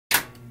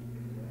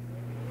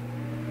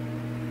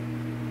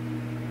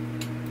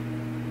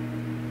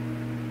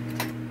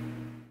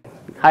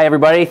Hi,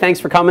 everybody. Thanks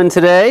for coming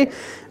today.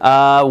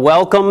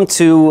 Welcome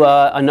to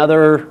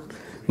another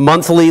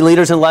monthly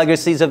Leaders and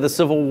Legacies of the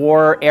Civil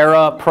War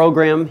era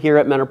program here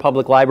at Mentor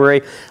Public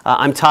Library.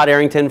 I'm Todd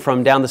Arrington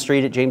from down the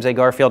street at James A.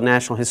 Garfield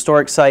National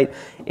Historic Site,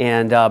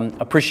 and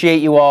appreciate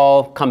you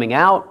all coming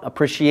out.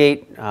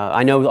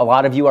 I know a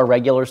lot of you are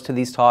regulars to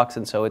these talks,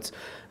 and so it's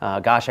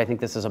gosh, I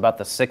think this is about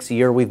the 6th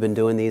year we've been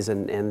doing these,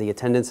 and the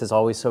attendance is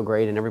always so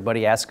great, and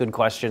everybody asks good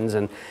questions,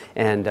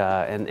 and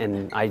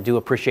I do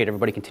appreciate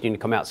everybody continuing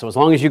to come out. So as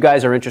long as you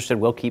guys are interested,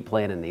 we'll keep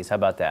planning these. How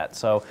about that?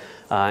 So,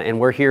 and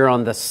we're here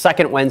on the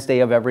second Wednesday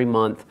of every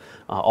month,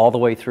 all the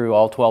way through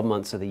all 12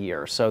 months of the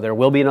year. So there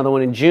will be another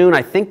one in June.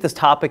 I think this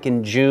topic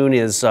in June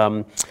is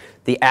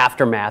the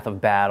aftermath of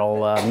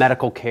battle,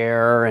 medical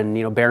care,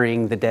 and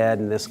burying the dead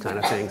and this kind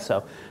of thing.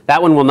 So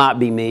that one will not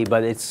be me,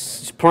 but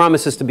it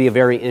promises to be a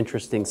very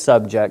interesting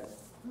subject.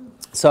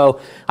 So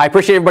I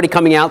appreciate everybody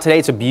coming out today.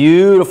 It's a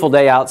beautiful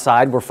day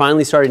outside. We're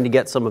finally starting to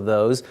get some of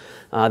those.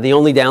 The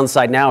only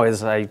downside now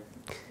is I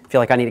feel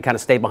like I need to kind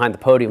of stay behind the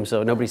podium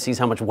so nobody sees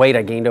how much weight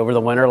I gained over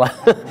the winter.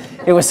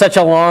 It was such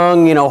a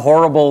long,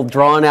 horrible,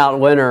 drawn-out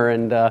winter,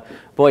 and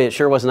boy, it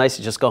sure was nice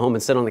to just go home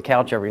and sit on the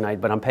couch every night,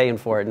 but I'm paying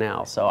for it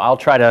now. So I'll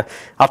try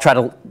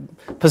to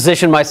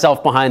position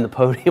myself behind the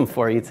podium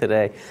for you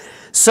today.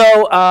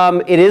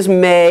 So it is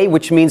May,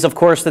 which means, of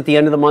course, that the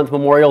end of the month,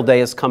 Memorial Day,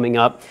 is coming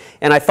up.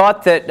 And I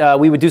thought that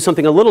we would do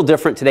something a little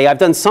different today. I've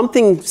done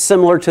something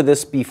similar to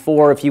this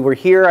before. If you were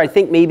here, I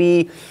think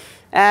maybe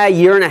a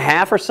year and a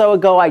half or so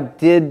ago, I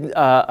did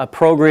a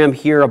program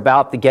here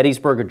about the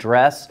Gettysburg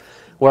Address,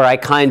 where I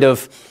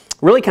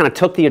really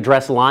took the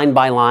address line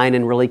by line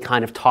and really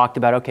kind of talked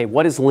about, okay,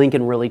 what is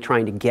Lincoln really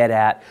trying to get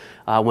at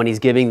when he's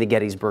giving the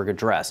Gettysburg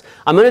Address?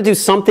 I'm going to do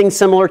something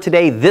similar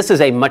today. This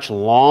is a much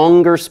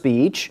longer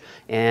speech,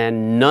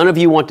 and none of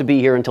you want to be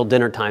here until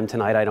dinner time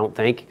tonight, I don't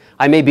think.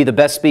 I may be the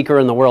best speaker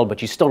in the world,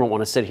 but you still don't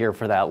want to sit here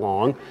for that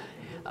long.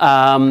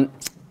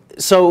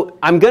 So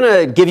I'm going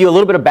to give you a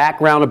little bit of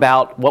background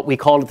about what we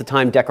called at the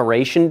time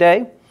Decoration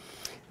Day.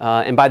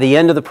 And by the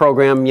end of the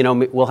program,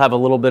 we'll have a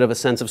little bit of a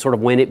sense of sort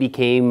of when it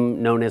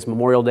became known as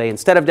Memorial Day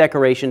instead of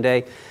Decoration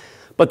Day.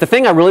 But the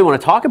thing I really want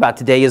to talk about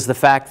today is the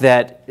fact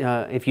that,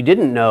 if you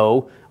didn't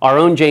know, our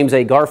own James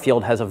A.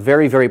 Garfield has a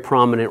very, very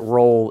prominent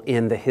role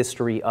in the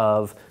history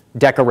of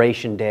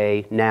Decoration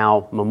Day,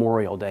 now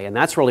Memorial Day. And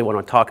that's really what I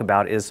want to talk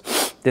about is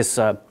this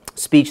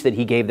speech that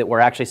he gave that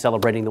we're actually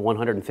celebrating the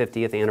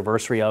 150th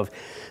anniversary of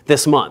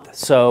this month.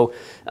 So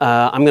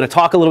I'm going to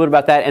talk a little bit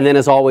about that, and then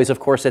as always, of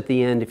course, at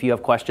the end, if you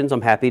have questions,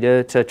 I'm happy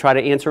to try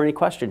to answer any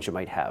questions you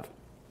might have.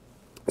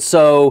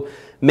 So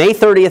May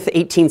 30th,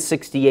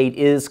 1868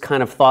 is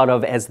kind of thought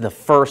of as the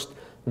first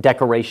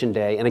Decoration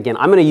Day. And again,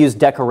 I'm going to use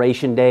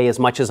Decoration Day as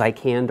much as I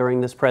can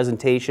during this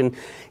presentation.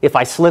 If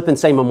I slip and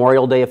say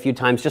Memorial Day a few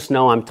times, just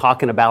know I'm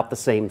talking about the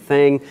same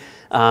thing.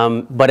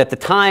 But at the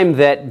time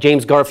that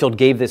James Garfield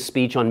gave this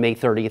speech on May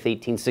 30th,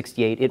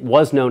 1868, it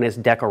was known as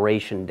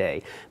Decoration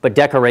Day. But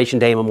Decoration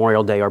Day and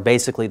Memorial Day are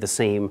basically the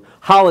same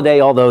holiday,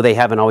 although they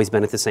haven't always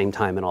been at the same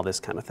time and all this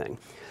kind of thing.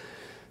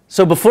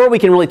 So before we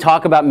can really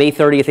talk about May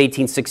 30th,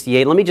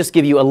 1868, let me just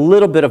give you a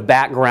little bit of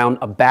background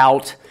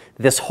about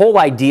this whole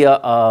idea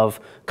of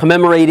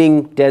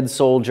commemorating dead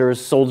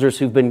soldiers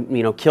who've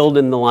been, killed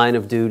in the line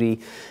of duty.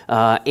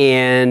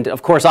 And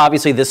of course,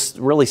 obviously, this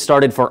really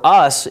started for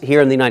us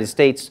here in the United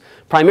States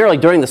primarily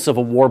during the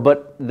Civil War,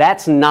 but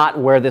that's not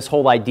where this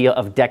whole idea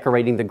of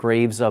decorating the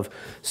graves of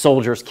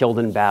soldiers killed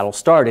in battle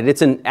started.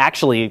 It's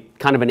actually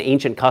kind of an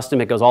ancient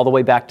custom. It goes all the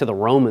way back to the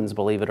Romans,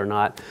 believe it or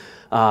not.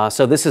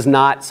 So this is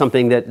not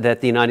something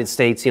that the United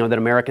States, that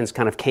Americans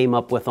kind of came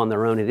up with on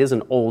their own. It is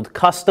an old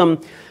custom.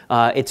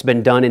 It's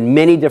been done in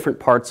many different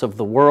parts of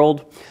the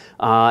world.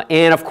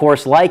 And of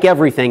course, like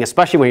everything,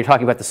 especially when you're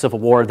talking about the Civil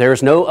War,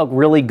 there's no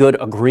really good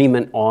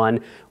agreement on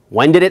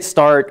when did it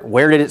start,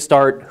 where did it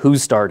start, who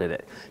started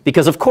it.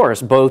 Because of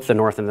course, both the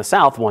North and the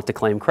South want to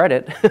claim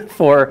credit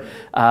for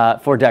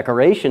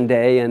Decoration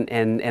Day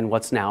and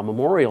what's now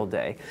Memorial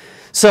Day.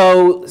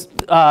 So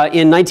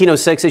in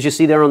 1906, as you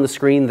see there on the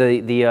screen,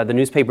 the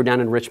newspaper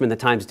down in Richmond, the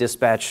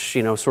Times-Dispatch,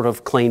 sort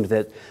of claimed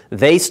that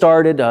they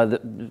started,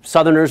 the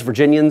Southerners,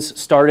 Virginians,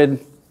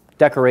 started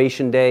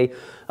Decoration Day.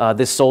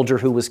 This soldier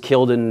who was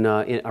killed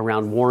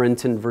around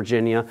Warrenton,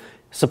 Virginia,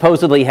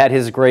 supposedly had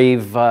his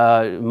grave,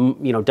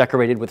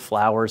 decorated with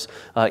flowers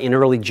in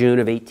early June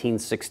of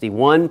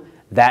 1861.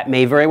 That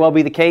may very well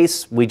be the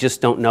case. We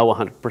just don't know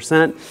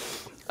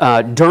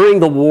 100%. During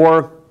the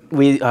war,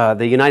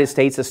 the United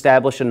States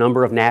established a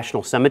number of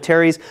national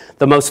cemeteries.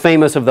 The most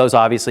famous of those,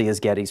 obviously, is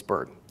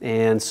Gettysburg.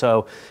 And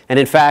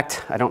in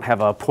fact, I don't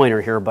have a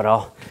pointer here,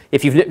 but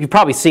if you've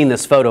probably seen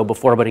this photo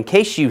before, but in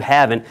case you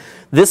haven't,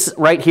 this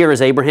right here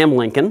is Abraham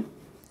Lincoln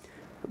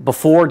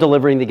before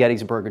delivering the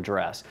Gettysburg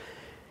Address.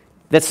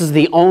 This is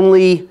the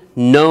only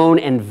known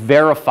and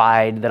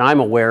verified that I'm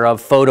aware of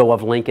photo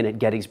of Lincoln at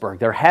Gettysburg.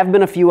 There have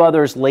been a few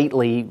others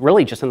lately,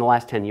 really just in the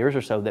last 10 years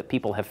or so, that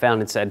people have found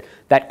and said,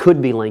 that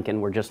could be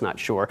Lincoln, we're just not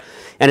sure.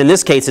 And in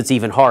this case, it's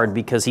even hard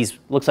because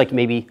looks like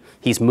maybe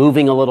he's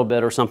moving a little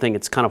bit or something.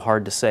 It's kind of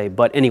hard to say.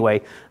 But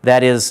anyway,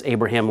 that is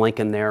Abraham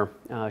Lincoln there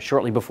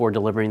shortly before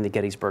delivering the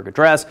Gettysburg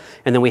Address.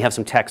 And then we have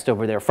some text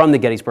over there from the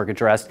Gettysburg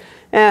Address.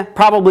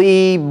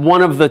 Probably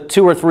one of the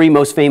 2 or 3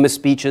 most famous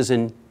speeches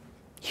in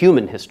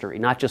human history,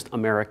 not just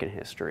American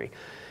history.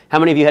 How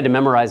many of you had to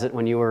memorize it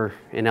when you were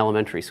in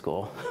elementary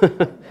school?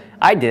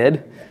 I did.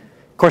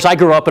 Of course, I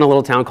grew up in a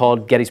little town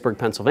called Gettysburg,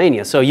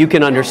 Pennsylvania, so you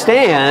can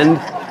understand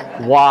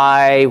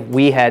why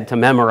we had to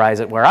memorize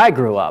it where I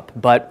grew up.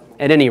 But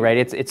at any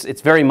rate,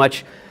 it's very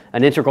much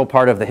an integral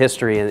part of the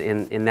history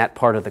in that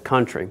part of the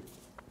country.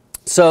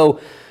 So,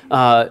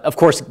 of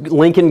course,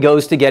 Lincoln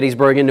goes to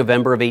Gettysburg in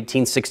November of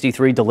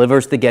 1863,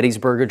 delivers the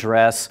Gettysburg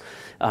Address.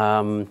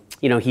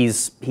 You know,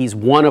 he's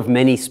one of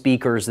many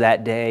speakers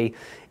that day,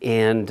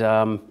 and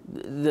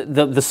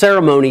the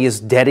ceremony is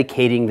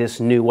dedicating this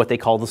new, what they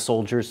call the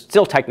Soldiers,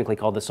 still technically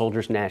called the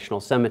Soldiers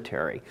National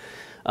Cemetery.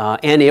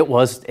 And it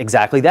was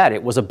exactly that.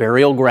 It was a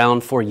burial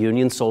ground for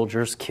Union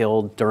soldiers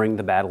killed during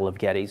the Battle of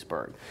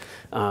Gettysburg.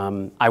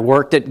 I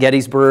worked at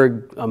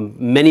Gettysburg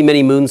many,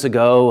 many moons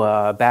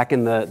ago, back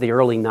in the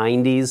early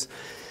 90s,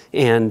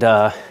 and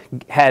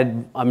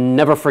I'll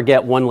never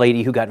forget one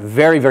lady who got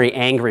very, very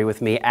angry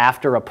with me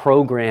after a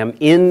program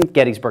in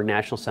Gettysburg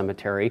National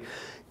Cemetery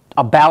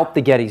about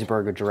the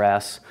Gettysburg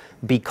Address,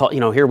 because, you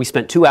know, here we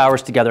spent 2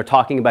 hours together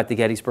talking about the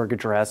Gettysburg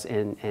Address,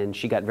 and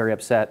she got very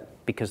upset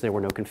because there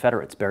were no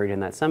Confederates buried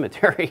in that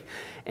cemetery.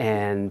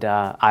 And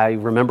I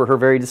remember her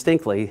very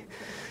distinctly,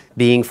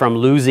 being from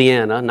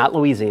Louisiana, not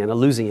Louisiana,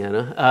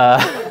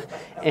 Louisiana,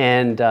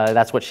 and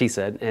that's what she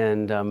said.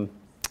 And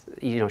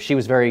you know, she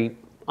was very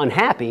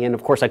unhappy, and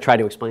of course I tried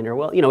to explain to her,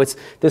 well, you know,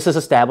 this is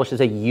established as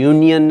a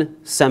Union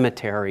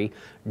cemetery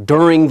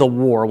during the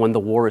war, when the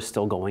war is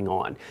still going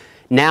on.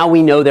 Now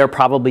we know there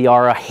probably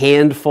are a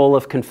handful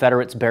of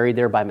Confederates buried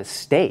there by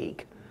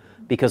mistake,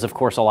 because of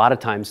course a lot of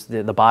times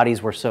the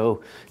bodies were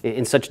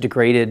in such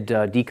degraded,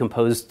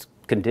 decomposed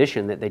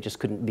condition that they just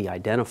couldn't be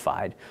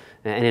identified.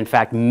 And in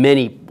fact,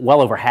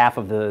 well over half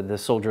of the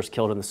soldiers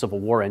killed in the Civil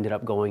War ended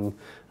up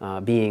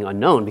being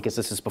unknown, because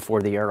this is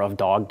before the era of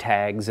dog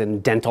tags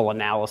and dental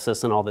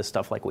analysis and all this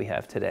stuff like we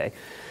have today.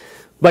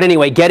 But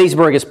anyway,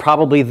 Gettysburg is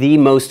probably the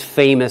most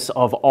famous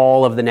of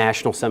all of the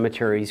national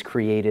cemeteries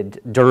created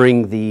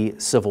during the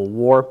Civil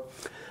War.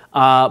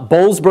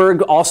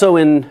 Boalsburg, also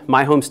in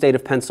my home state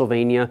of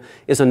Pennsylvania,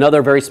 is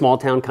another very small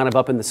town kind of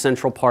up in the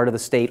central part of the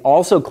state,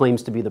 also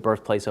claims to be the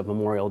birthplace of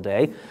Memorial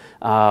Day,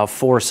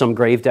 for some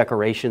grave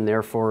decoration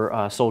there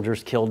for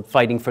soldiers killed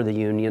fighting for the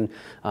Union in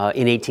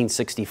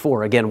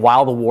 1864, again,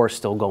 while the war is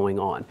still going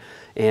on.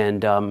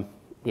 And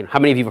you know, how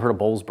many of you have heard of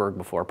Boalsburg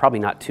before? Probably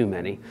not too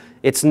many.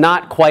 It's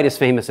not quite as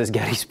famous as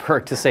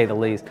Gettysburg, to say the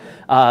least.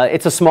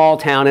 It's a small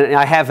town, and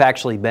I have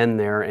actually been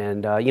there,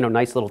 and you know,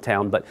 nice little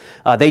town. But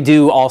they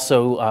do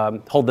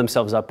also hold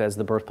themselves up as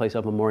the birthplace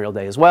of Memorial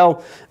Day as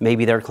well.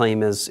 Maybe their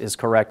claim is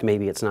correct.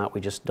 Maybe it's not.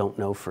 We just don't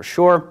know for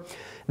sure.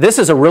 This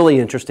is a really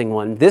interesting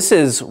one. This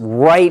is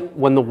right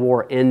when the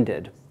war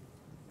ended.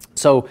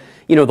 So,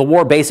 you know, the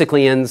war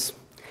basically ends.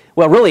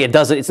 Well, really, it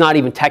doesn't. It's not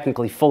even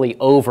technically fully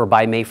over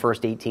by May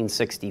 1st,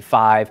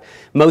 1865.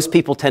 Most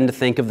people tend to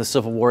think of the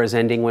Civil War as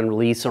ending when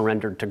Lee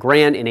surrendered to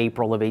Grant in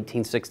April of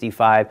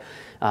 1865,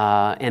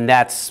 and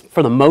that's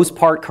for the most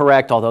part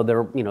correct. Although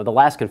the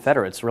last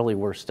Confederates really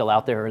were still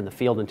out there in the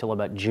field until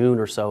about June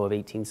or so of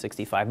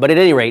 1865. But at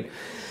any rate,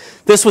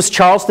 this was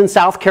Charleston,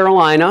 South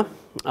Carolina,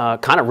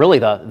 kind of really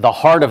the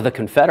heart of the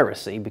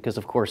Confederacy, because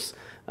of course,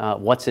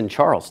 what's in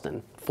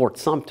Charleston? Fort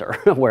Sumter,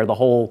 where the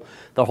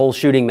whole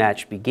shooting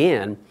match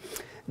began.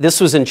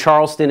 This was in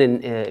Charleston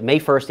in May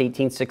 1st,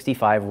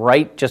 1865,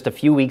 right just a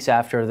few weeks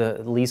after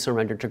the Lee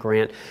surrendered to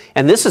Grant.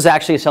 And this is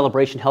actually a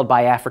celebration held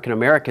by African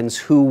Americans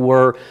who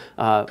were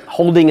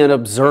holding an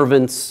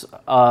observance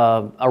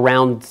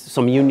around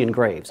some Union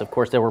graves. Of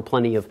course, there were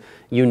plenty of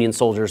Union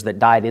soldiers that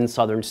died in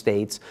southern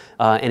states.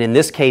 And in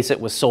this case,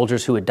 it was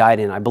soldiers who had died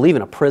in, I believe,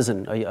 in a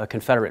prison, a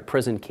Confederate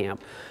prison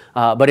camp.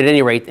 But at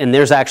any rate, and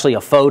there's actually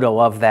a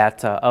photo of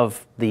that,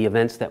 of the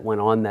events that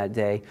went on that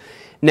day.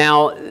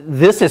 Now,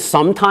 this is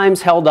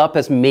sometimes held up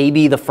as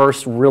maybe the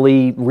first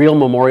real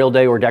Memorial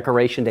Day or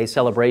Decoration Day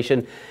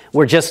celebration.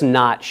 We're just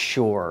not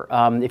sure.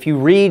 If you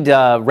read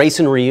Race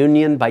and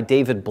Reunion by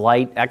David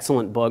Blight,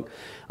 excellent book,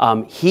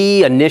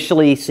 he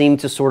initially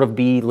seemed to sort of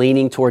be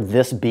leaning toward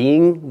this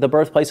being the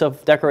birthplace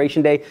of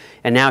Decoration Day,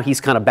 and now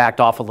he's kind of backed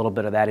off a little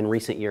bit of that in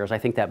recent years. I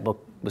think that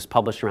book was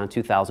published around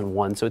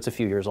 2001, so it's a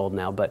few years old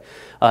now. But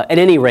at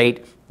any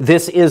rate,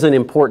 this is an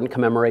important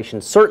commemoration,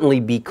 certainly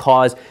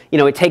because, you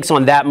know, it takes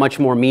on that much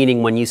more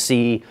meaning when you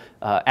see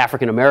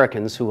African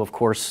Americans, who, of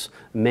course,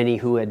 many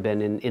who had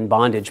been in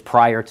bondage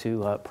prior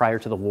to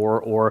the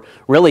war, or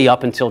really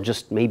up until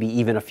just maybe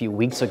even a few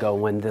weeks ago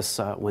when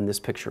this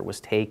picture was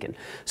taken.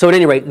 So at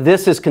any rate,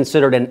 this is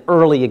considered an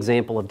early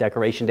example of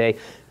Decoration Day.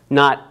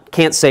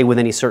 Can't say with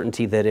any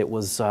certainty that it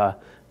was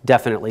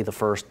definitely the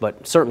first,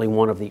 but certainly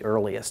one of the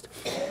earliest.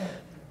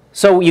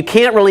 So you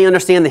can't really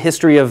understand the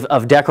history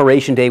of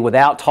Decoration Day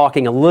without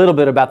talking a little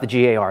bit about the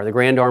GAR, the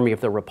Grand Army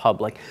of the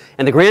Republic.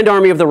 And the Grand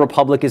Army of the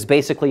Republic is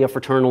basically a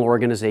fraternal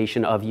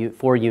organization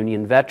for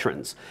Union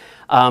veterans.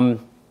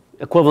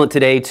 Equivalent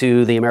today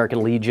to the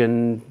American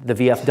Legion, the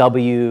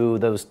VFW,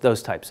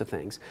 those types of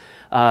things.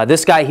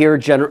 This guy here,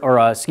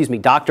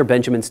 Dr.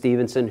 Benjamin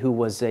Stevenson, who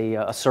was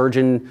a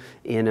surgeon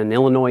in an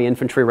Illinois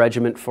infantry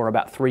regiment for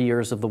about 3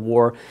 years of the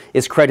war,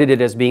 is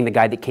credited as being the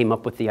guy that came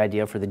up with the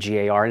idea for the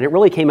GAR. And it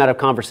really came out of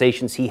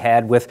conversations he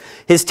had with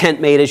his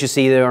tent mate, as you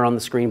see there on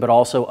the screen, but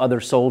also other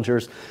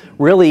soldiers,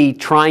 really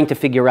trying to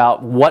figure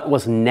out what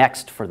was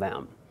next for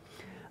them.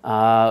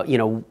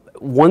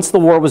 Once the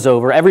war was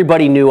over,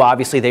 everybody knew,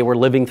 obviously, they were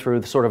living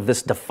through sort of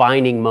this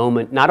defining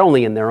moment, not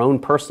only in their own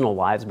personal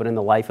lives, but in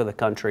the life of the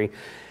country.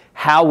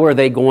 How were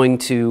they going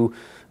to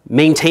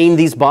maintain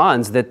these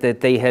bonds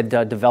that they had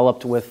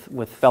developed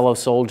with fellow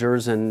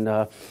soldiers, and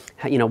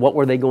what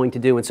were they going to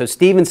do? And so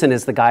Stevenson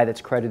is the guy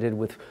that's credited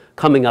with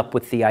coming up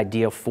with the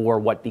idea for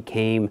what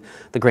became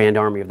the Grand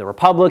Army of the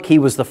Republic. He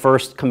was the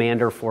first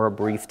commander for a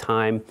brief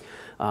time,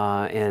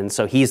 and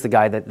so he's the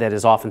guy that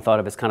is often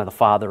thought of as kind of the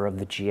father of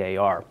the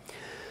GAR.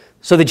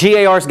 So the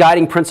GAR's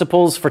guiding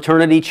principles: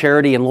 fraternity,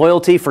 charity, and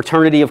loyalty.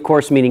 Fraternity, of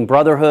course, meaning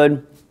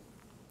brotherhood.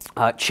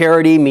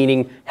 Charity,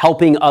 meaning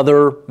helping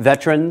other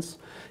veterans,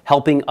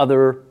 helping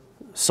other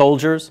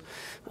soldiers.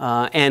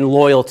 And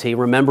loyalty,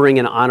 remembering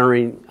and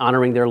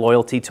honoring their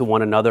loyalty to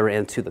one another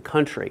and to the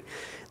country.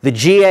 The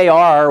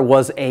GAR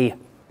was an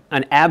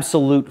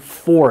absolute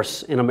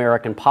force in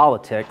American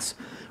politics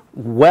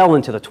well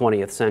into the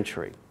 20th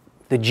century.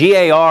 The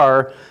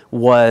GAR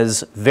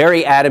was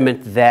very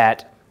adamant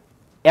that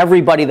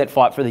everybody that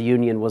fought for the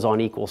Union was on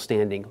equal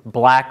standing,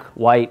 black,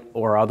 white,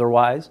 or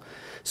otherwise.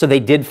 So they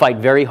did fight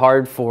very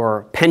hard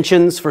for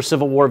pensions for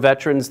Civil War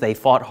veterans. They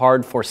fought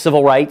hard for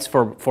civil rights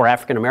for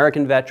African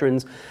American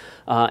veterans.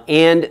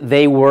 And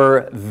they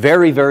were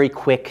very, very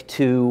quick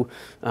to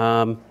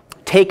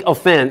take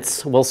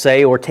offense, we'll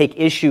say, or take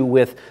issue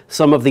with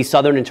some of the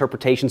Southern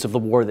interpretations of the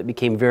war that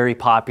became very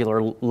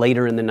popular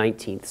later in the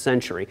 19th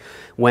century,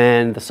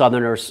 when the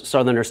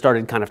Southerners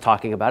started kind of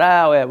talking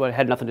about, it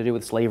had nothing to do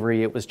with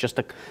slavery. It was just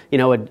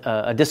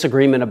a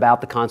disagreement about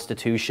the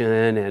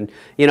Constitution, and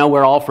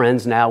we're all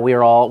friends now.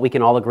 We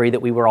can all agree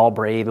that we were all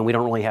brave, and we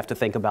don't really have to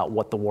think about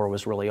what the war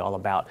was really all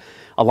about.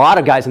 A lot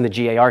of guys in the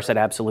GAR said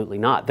absolutely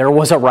not. There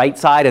was a right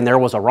side and there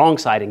was a wrong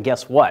side, and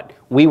guess what?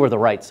 We were the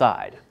right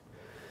side.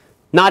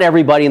 Not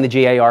everybody in the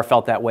GAR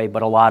felt that way,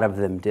 but a lot of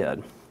them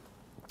did.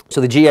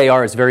 So the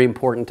GAR is very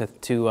important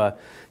to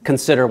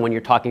consider when you're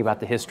talking about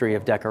the history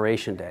of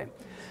Decoration Day.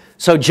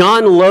 So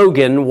John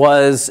Logan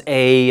was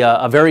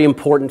a very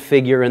important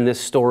figure in this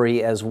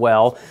story as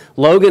well.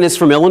 Logan is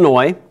from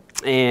Illinois,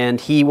 and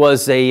he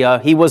was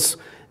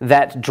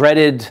that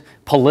dreaded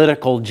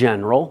political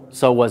general.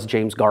 So was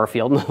James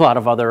Garfield and a lot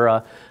of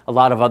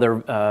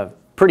other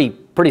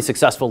pretty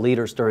successful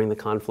leaders during the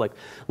conflict.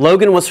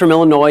 Logan was from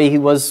Illinois. He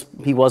was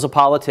a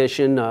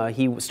politician.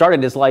 He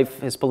started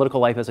his political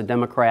life as a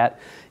Democrat,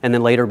 and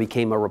then later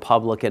became a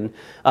Republican.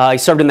 He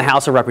served in the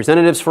House of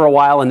Representatives for a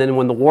while, and then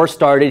when the war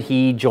started,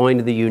 he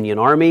joined the Union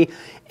Army.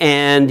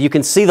 And you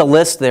can see the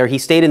list there. He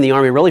stayed in the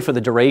Army really for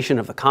the duration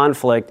of the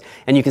conflict,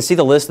 and you can see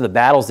the list of the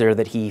battles there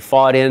that he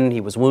fought in.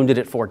 He was wounded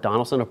at Fort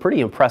Donelson, a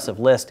pretty impressive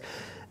list.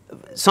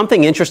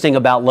 Something interesting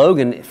about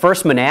Logan,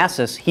 1st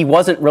Manassas, he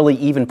wasn't really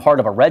even part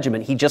of a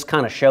regiment. He just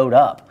kind of showed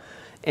up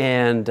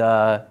and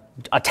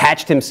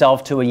attached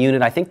himself to a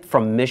unit, I think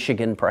from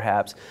Michigan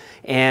perhaps,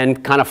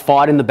 and kind of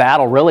fought in the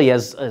battle really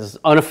as an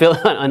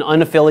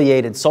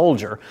unaffiliated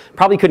soldier.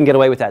 Probably couldn't get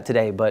away with that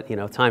today, but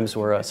times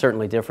were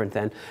certainly different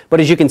then. But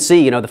as you can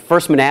see, the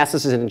 1st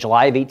Manassas is in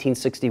July of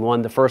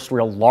 1861, the first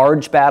real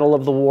large battle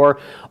of the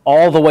war,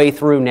 all the way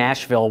through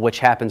Nashville, which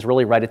happens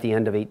really right at the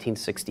end of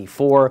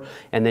 1864,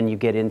 and then you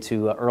get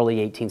into early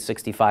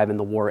 1865, and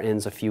the war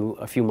ends a few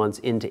months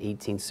into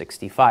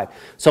 1865.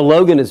 So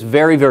Logan is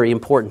very, very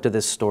important to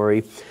this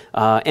story.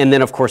 And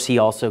then, of course, he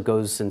also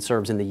goes and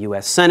serves in the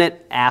U.S.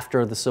 Senate after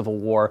the Civil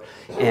War,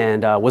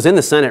 and was in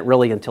the Senate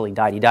really until he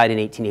died. He died in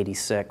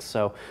 1886,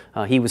 so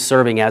he was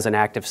serving as an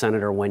active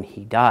senator when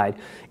he died.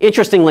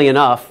 Interestingly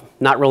enough,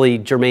 not really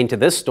germane to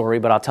this story,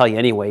 but I'll tell you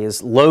anyway,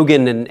 is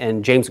Logan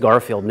and James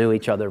Garfield knew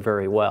each other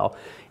very well.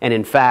 And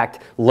in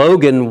fact,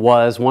 Logan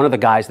was one of the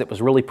guys that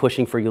was really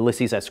pushing for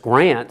Ulysses S.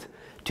 Grant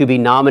to be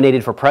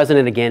nominated for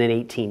president again in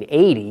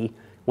 1880,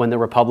 when the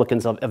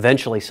Republicans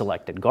eventually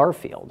selected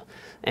Garfield.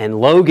 And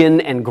Logan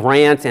and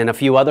Grant and a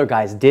few other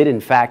guys did in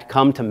fact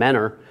come to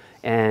Mentor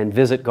and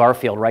visit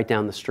Garfield right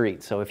down the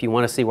street. So if you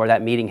want to see where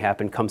that meeting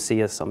happened, come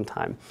see us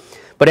sometime.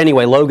 But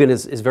anyway, Logan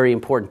is very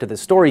important to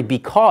this story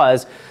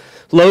because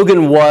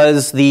Logan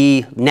was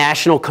the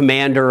national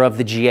commander of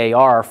the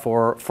GAR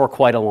for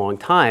quite a long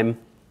time.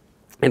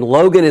 And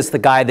Logan is the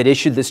guy that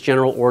issued this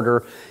general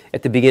order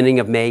at the beginning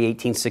of May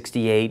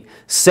 1868,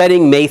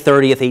 setting May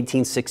 30th,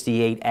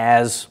 1868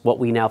 as what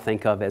we now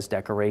think of as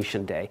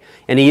Decoration Day.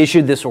 And he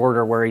issued this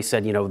order where he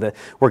said, you know, that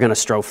we're going to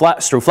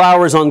strew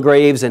flowers on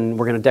graves, and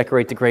we're going to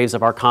decorate the graves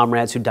of our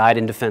comrades who died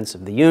in defense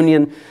of the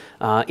Union.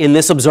 In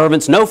this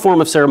observance, no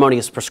form of ceremony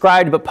is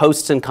prescribed, but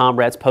posts and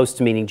comrades,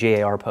 posts meaning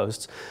GAR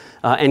posts,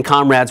 and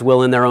comrades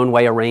will in their own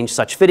way arrange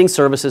such fitting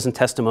services and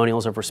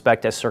testimonials of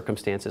respect as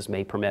circumstances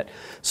may permit.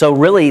 So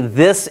really,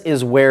 this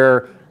is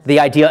where the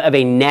idea of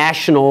a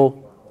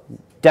national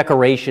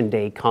Decoration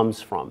Day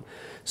comes from.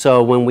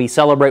 So when we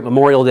celebrate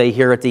Memorial Day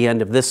here at the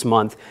end of this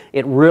month,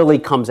 it really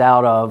comes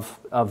out of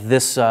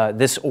this,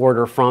 this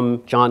order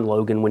from John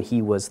Logan when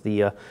he was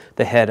the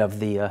head of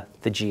the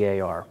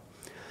GAR.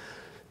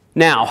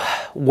 Now,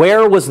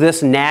 where was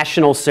this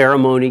national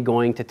ceremony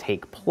going to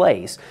take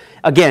place?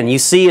 Again, you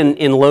see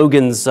in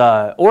Logan's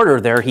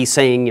order there, he's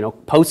saying, you know,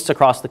 posts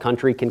across the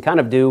country can kind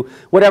of do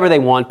whatever they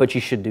want, but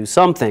you should do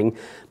something.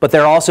 But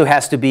there also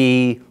has to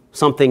be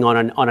something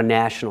on a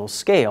national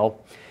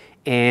scale.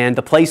 And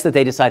the place that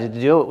they decided to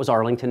do it was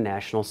Arlington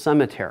National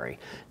Cemetery.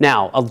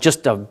 Now,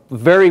 just a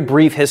very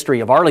brief history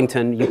of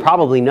Arlington. You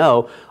probably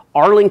know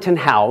Arlington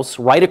House,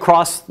 right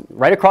across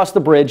the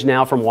bridge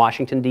now from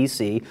Washington,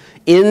 D.C.,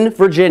 in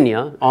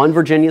Virginia, on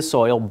Virginia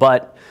soil,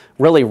 but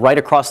really right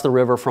across the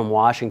river from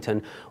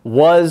Washington,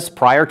 was,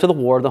 prior to the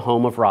war, the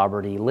home of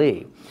Robert E.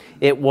 Lee.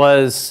 It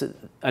was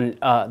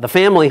the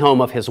family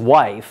home of his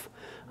wife,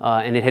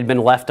 and it had been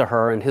left to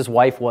her, and his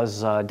wife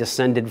was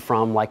descended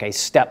from like a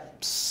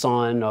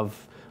stepson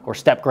or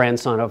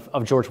step-grandson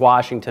of George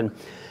Washington.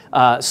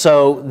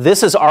 So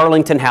this is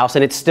Arlington House,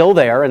 and it's still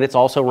there, and it's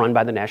also run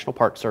by the National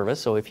Park Service.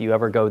 So if you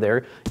ever go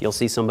there, you'll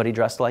see somebody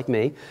dressed like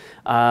me.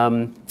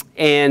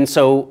 And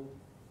so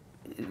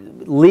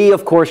Lee,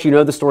 of course, you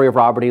know the story of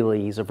Robert E.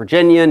 Lee. He's a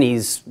Virginian.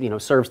 He's, you know,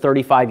 serves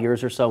 35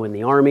 years or so in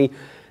the Army.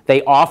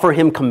 They offer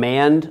him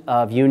command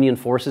of Union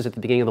forces at the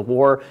beginning of the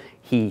war.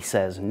 He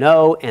says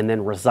no, and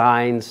then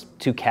resigns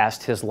to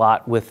cast his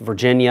lot with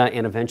Virginia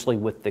and eventually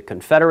with the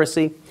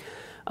Confederacy.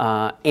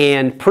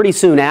 And pretty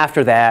soon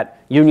after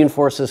that, Union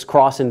forces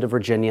cross into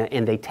Virginia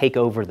and they take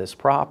over this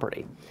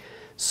property.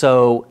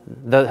 So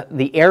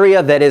the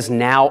area that is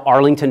now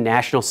Arlington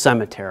National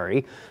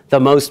Cemetery,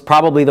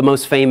 probably the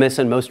most famous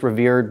and most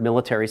revered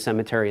military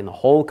cemetery in the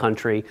whole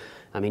country.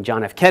 I mean,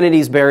 John F.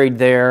 Kennedy's buried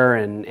there,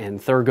 and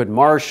Thurgood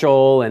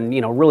Marshall, and,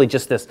 you know, really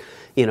just this,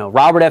 you know,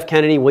 Robert F.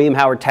 Kennedy, William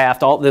Howard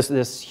Taft, all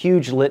this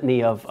huge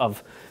litany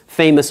of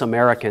famous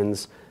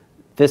Americans.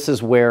 This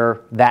is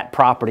where that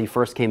property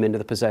first came into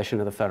the possession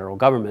of the federal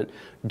government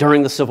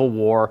during the Civil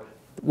War,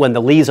 when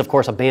the Lees, of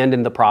course,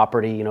 abandoned the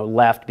property, you know,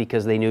 left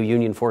because they knew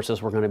Union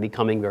forces were going to be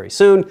coming very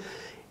soon.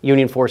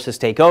 Union forces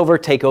take over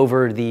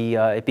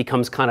it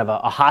becomes kind of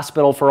a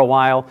hospital for a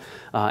while,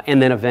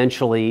 and then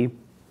eventually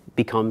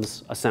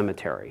becomes a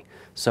cemetery.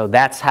 So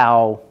that's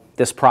how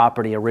this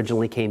property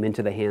originally came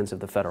into the hands of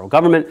the federal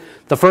government.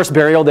 The first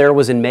burial there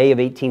was in May of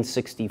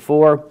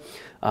 1864.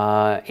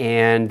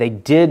 And they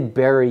did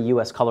bury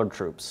U.S. colored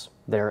troops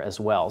there as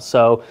well.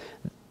 So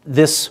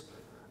this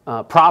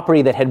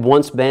property that had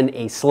once been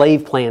a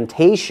slave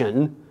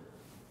plantation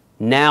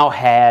now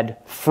had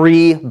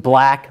free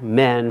black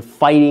men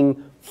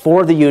fighting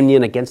for the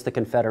Union against the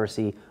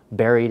Confederacy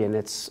buried on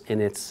its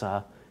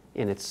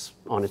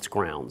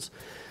grounds.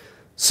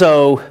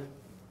 So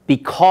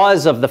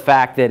because of the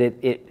fact that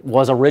it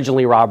was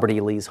originally Robert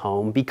E. Lee's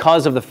home,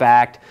 because of the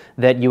fact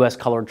that U.S.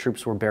 colored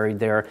troops were buried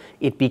there,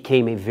 it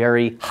became a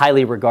very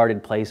highly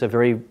regarded place, a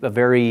very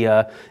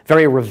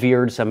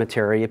revered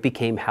cemetery. It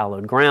became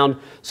hallowed ground.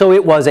 So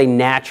it was a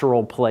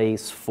natural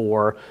place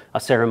for a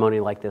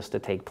ceremony like this to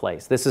take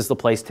place. This is the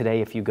place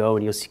today, if you go,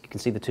 and you can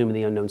see the Tomb of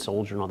the Unknown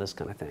Soldier and all this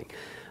kind of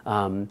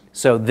thing.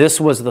 So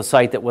this was the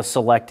site that was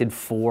selected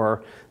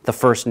for the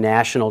first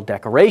National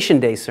Decoration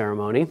Day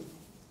ceremony.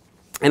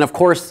 And of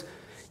course,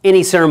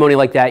 any ceremony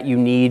like that, you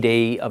need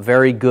a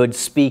very good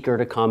speaker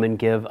to come and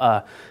give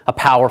a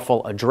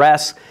powerful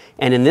address.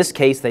 And in this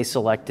case, they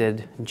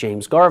selected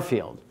James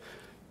Garfield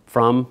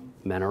from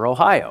Mentor,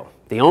 Ohio.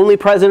 The only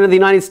president of the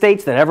United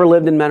States that ever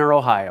lived in Mentor,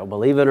 Ohio,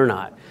 believe it or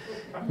not.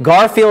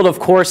 Garfield, of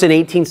course, in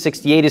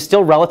 1868 is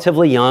still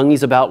relatively young.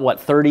 He's about,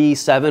 what,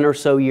 37 or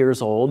so years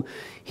old.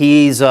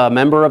 He's a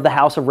member of the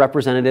House of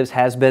Representatives,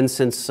 has been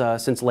since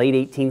late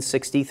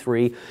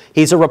 1863.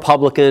 He's a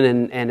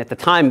Republican, and at the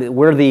time,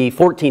 we're the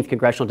 14th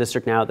Congressional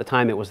District now. At the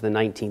time, it was the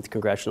 19th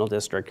Congressional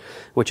District,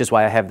 which is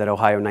why I have that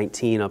Ohio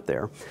 19 up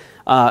there.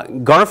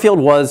 Garfield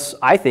was,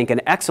 I think,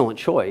 an excellent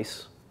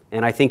choice,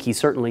 and I think he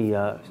certainly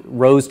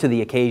rose to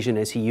the occasion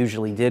as he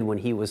usually did when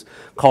he was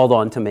called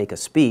on to make a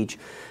speech.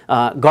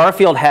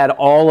 Garfield had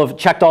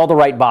checked all the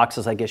right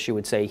boxes, I guess you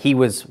would say. He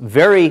was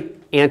very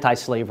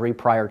anti-slavery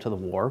prior to the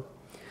war.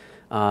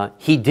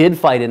 He did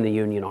fight in the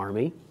Union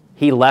Army.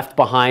 He left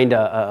behind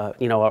a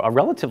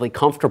relatively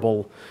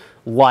comfortable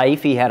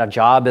life. He had a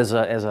job as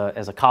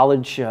a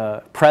college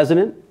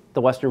president,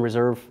 the Western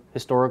Reserve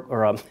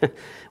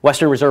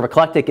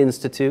Eclectic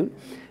Institute.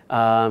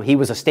 He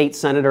was a state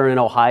senator in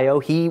Ohio.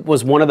 He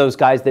was one of those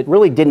guys that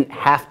really didn't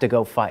have to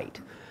go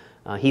fight.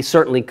 He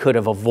certainly could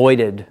have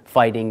avoided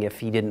fighting if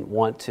he didn't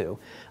want to.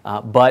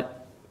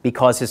 But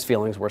because his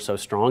feelings were so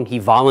strong, he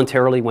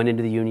voluntarily went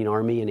into the Union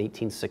Army in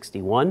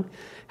 1861,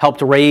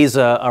 helped raise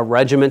a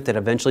regiment that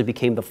eventually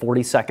became the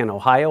 42nd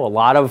Ohio. A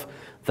lot of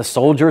the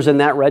soldiers in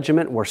that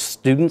regiment were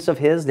students of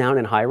his down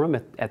in Hiram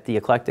at the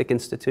Eclectic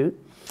Institute.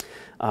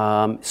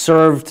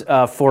 Served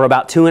for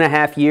about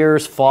 2.5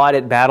 years, fought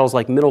at battles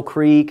like Middle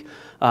Creek,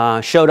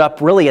 showed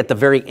up really at the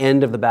very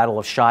end of the Battle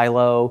of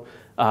Shiloh,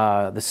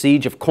 the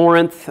Siege of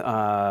Corinth.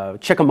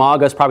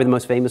 Chickamauga is probably the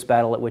most famous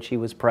battle at which he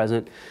was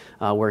present,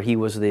 where he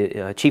was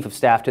the Chief of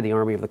Staff to the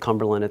Army of the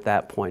Cumberland at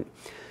that point.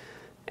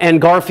 And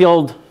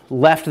Garfield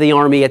left the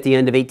Army at the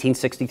end of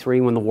 1863,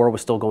 when the war was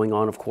still going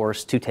on, of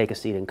course, to take a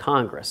seat in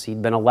Congress.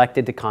 He'd been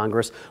elected to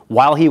Congress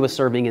while he was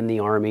serving in the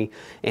Army,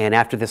 and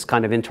after this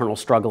kind of internal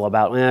struggle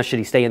about should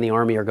he stay in the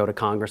Army or go to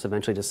Congress,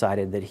 eventually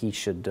decided that he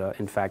should,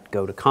 in fact,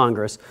 go to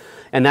Congress.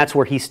 And that's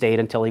where he stayed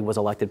until he was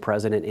elected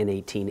president in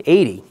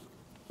 1880.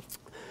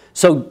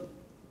 So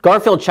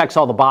Garfield checks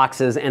all the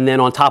boxes, and then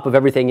on top of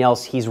everything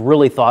else, he's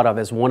really thought of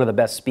as one of the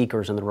best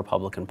speakers in the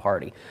Republican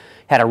Party.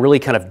 Had a really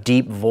kind of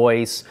deep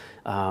voice.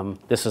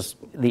 This is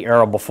the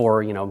era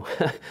before,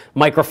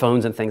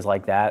 microphones and things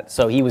like that.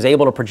 So he was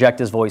able to project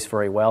his voice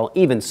very well.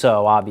 Even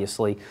so,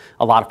 obviously,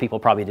 a lot of people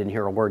probably didn't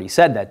hear a word he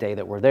said that day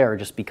that were there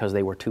just because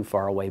they were too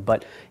far away.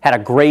 But had a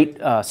great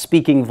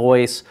speaking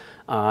voice.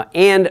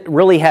 And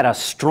really had a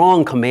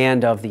strong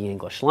command of the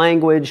English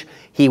language.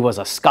 He was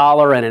a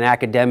scholar and an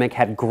academic,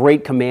 had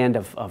great command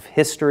of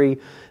history,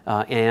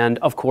 and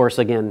of course,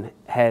 again,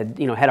 had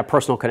a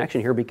personal connection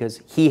here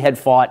because he had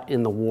fought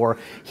in the war.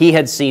 He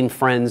had seen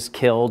friends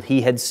killed.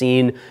 He had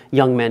seen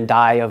young men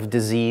die of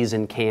disease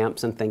in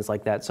camps and things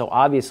like that. So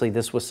obviously,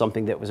 this was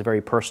something that was very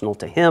personal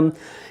to him.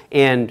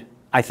 And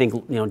I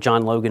think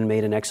John Logan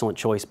made an excellent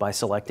choice by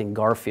selecting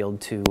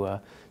Garfield to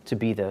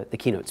be the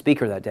keynote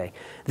speaker that day.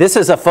 This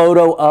is a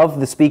photo of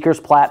the speaker's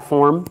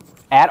platform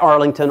at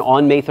Arlington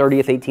on May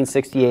 30th,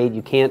 1868.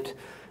 You can't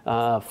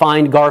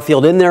find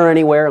Garfield in there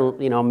anywhere.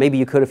 Maybe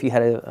you could if you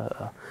had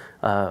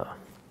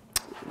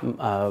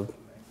a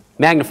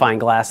magnifying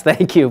glass.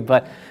 Thank you,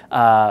 but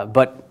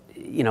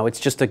it's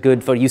just a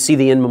good photo. You see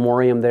the in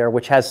memoriam there,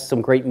 which has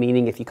some great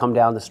meaning. If you come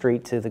down the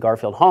street to the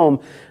Garfield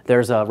home,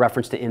 there's a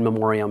reference to in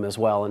memoriam as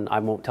well, and I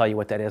won't tell you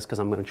what that is because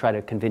I'm going to try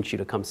to convince you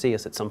to come see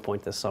us at some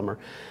point this summer.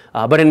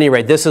 But at any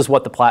rate, this is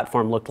what the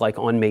platform looked like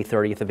on May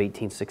 30th of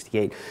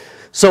 1868.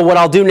 So what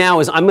I'll do now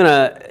is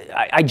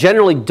I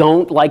generally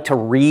don't like to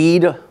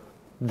read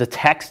the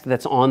text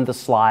that's on the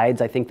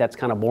slides. I think that's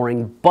kind of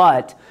boring,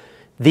 but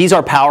these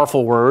are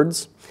powerful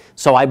words.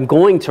 So I'm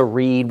going to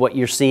read what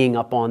you're seeing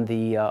up on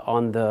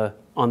the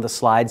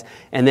slides,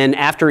 and then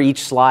after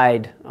each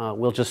slide,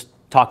 we'll just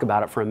talk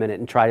about it for a minute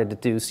and try to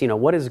deduce,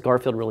 what is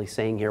Garfield really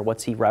saying here?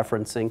 What's he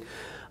referencing?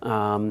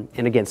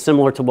 And again,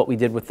 similar to what we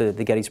did with the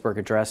Gettysburg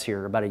Address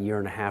here about 1.5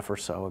 years or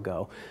so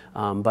ago.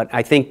 But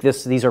I think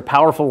these are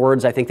powerful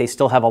words. I think they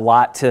still have a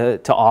lot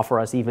to offer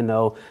us, even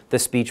though the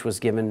speech was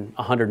given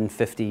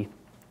 150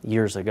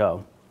 years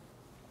ago.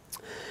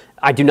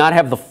 I do not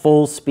have the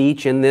full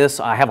speech in this.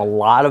 I have a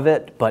lot of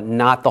it, but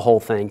not the whole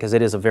thing, because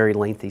it is a very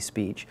lengthy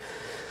speech.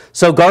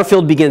 So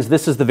Garfield begins,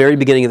 this is the very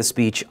beginning of the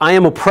speech. I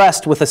am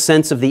oppressed with a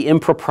sense of the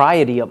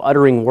impropriety of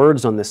uttering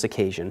words on this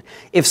occasion.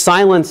 If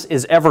silence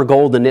is ever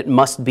golden, it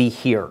must be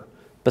here,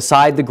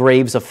 beside the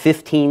graves of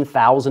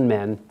 15,000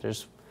 men.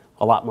 There's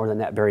a lot more than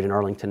that buried in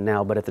Arlington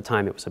now, but at the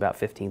time it was about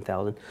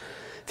 15,000.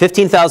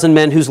 15,000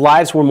 men whose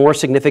lives were more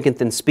significant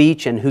than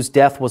speech and whose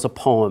death was a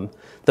poem,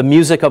 the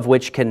music of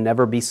which can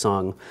never be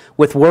sung.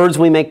 With words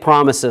we make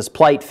promises,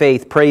 plight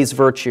faith, praise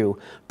virtue.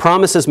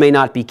 Promises may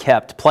not be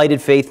kept,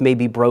 plighted faith may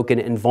be broken,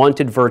 and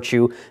vaunted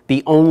virtue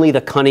be only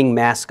the cunning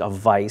mask of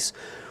vice.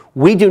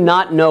 We do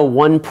not know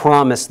one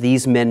promise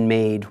these men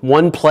made,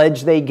 one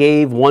pledge they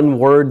gave, one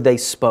word they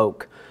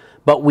spoke,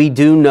 but we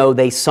do know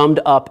they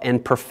summed up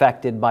and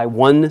perfected by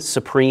one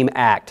supreme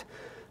act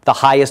the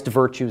highest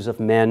virtues of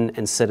men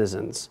and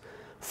citizens.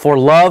 For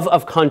love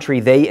of country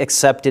they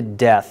accepted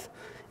death,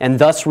 and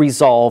thus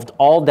resolved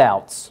all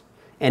doubts,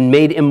 and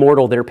made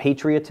immortal their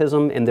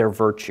patriotism and their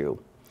virtue.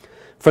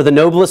 For the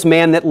noblest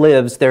man that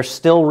lives, there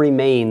still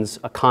remains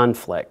a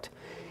conflict.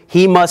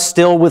 He must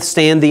still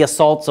withstand the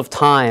assaults of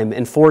time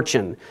and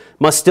fortune,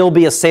 must still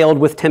be assailed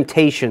with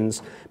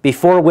temptations,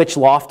 before which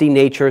lofty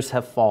natures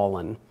have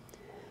fallen.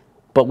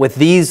 But with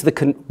these,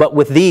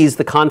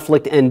 the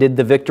conflict ended,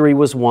 the victory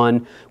was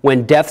won,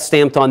 when death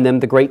stamped on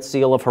them the great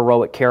seal of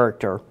heroic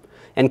character,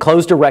 and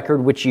closed a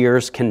record which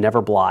years can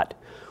never blot.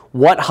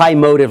 What high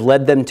motive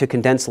led them to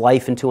condense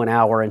life into an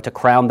hour and to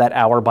crown that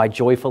hour by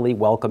joyfully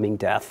welcoming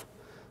death?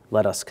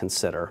 Let us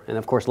consider. And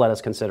of course, let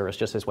us consider is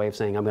just his way of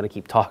saying, I'm going to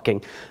keep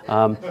talking.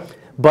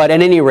 But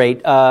at any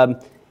rate,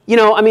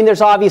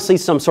 there's obviously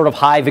some sort of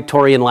high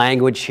Victorian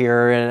language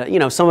here.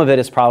 Some of it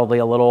is probably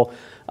a little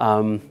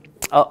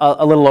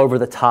a little over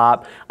the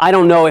top. I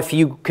don't know if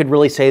you could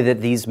really say that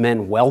these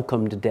men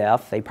welcomed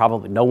death. They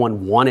probably, no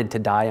one wanted to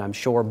die, I'm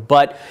sure.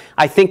 But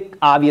I think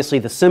obviously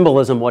the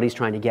symbolism, what he's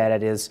trying to get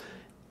at is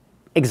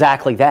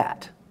exactly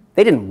that.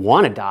 They didn't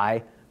want to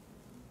die,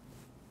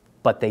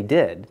 but they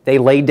did. They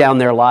laid down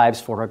their lives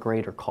for a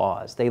greater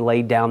cause. They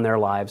laid down their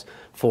lives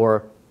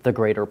for the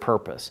greater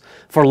purpose.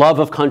 For love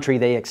of country,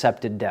 they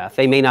accepted death.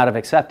 They may not have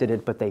accepted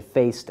it, but they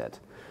faced it.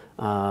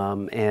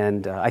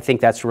 I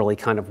think that's really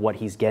kind of what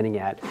he's getting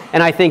at.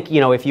 And I think,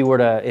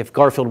 if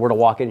Garfield were to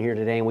walk in here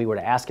today and we were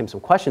to ask him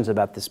some questions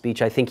about this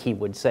speech, I think he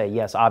would say,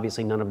 yes,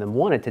 obviously none of them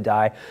wanted to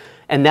die.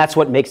 And that's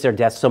what makes their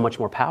death so much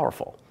more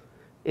powerful,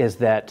 is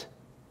that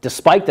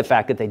despite the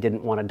fact that they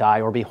didn't want to die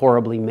or be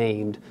horribly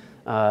maimed,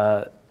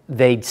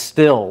 they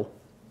still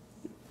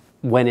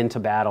went into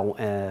battle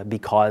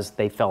because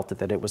they felt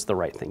that it was the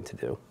right thing to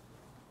do.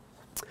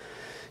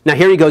 Now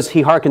here he goes,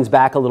 he harkens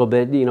back a little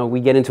bit, we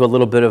get into a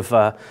little bit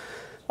of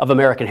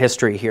American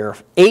history here.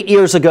 8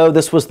 years ago,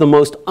 this was the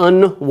most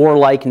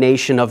unwarlike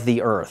nation of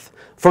the earth.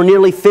 For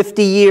nearly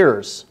 50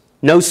 years,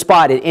 no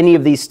spot in any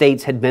of these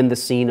states had been the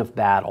scene of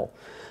battle.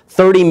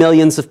 30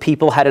 millions of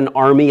people had an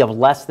army of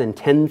less than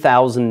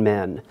 10,000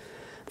 men.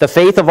 The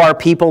faith of our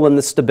people in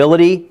the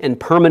stability and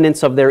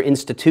permanence of their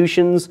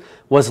institutions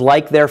was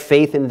like their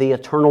faith in the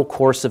eternal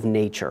course of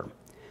nature.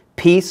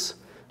 Peace,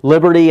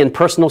 liberty, and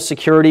personal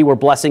security were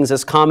blessings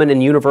as common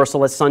and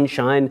universal as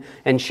sunshine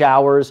and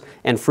showers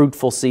and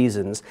fruitful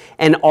seasons,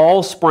 and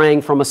all sprang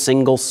from a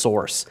single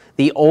source,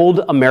 the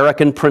old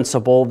American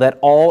principle that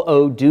all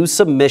owe due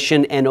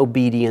submission and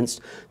obedience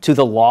to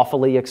the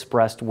lawfully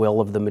expressed will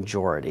of the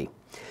majority.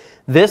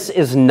 This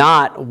is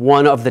not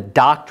one of the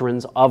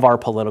doctrines of our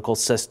political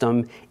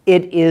system.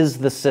 It is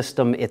the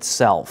system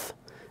itself.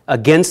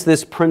 Against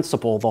this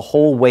principle, the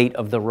whole weight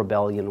of the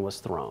rebellion was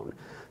thrown.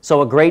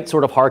 So a great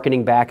sort of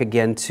hearkening back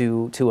again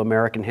to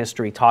American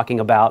history, talking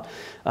about,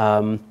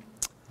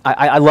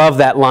 I love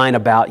that line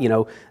about,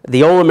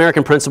 the old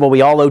American principle,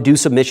 we all owe due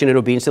submission and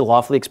obedience to the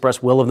lawfully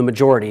expressed will of the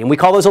majority. And we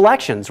call those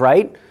elections,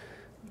 right?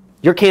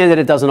 Your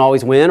candidate doesn't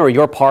always win, or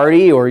your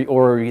party,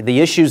 or the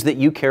issues that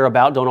you care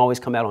about don't always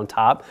come out on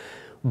top.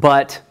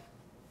 But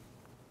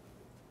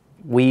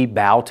we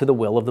bow to the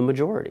will of the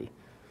majority.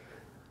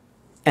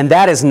 And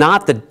that is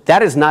not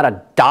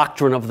a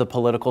doctrine of the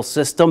political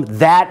system.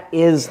 That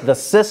is the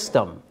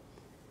system.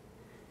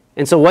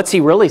 And so what's he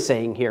really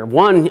saying here?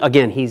 One,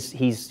 again, he's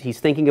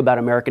thinking about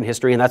American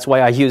history, and that's why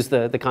I use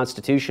the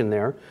Constitution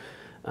there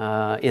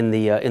in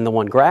the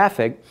one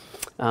graphic.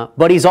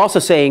 But he's also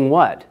saying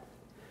what?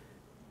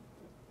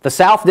 The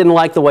South didn't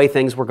like the way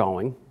things were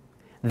going.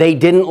 They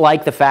didn't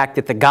like the fact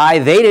that the guy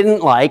they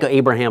didn't like,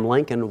 Abraham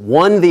Lincoln,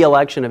 won the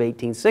election of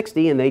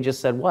 1860, and they just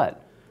said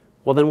what?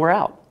 Well, then we're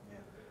out.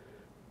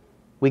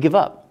 We give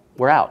up.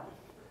 We're out.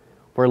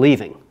 We're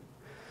leaving.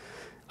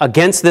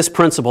 Against this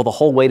principle, the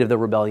whole weight of the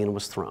rebellion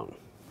was thrown.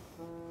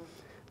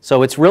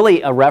 So it's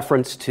really a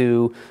reference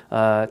to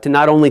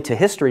not only to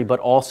history,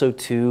 but also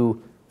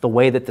to the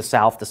way that the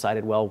South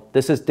decided, well,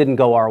 didn't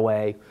go our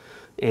way,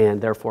 and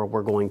therefore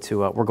we're going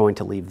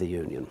to leave the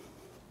Union.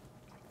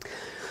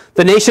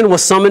 The nation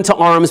was summoned to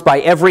arms by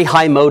every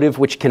high motive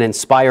which can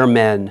inspire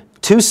men.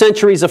 2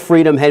 centuries of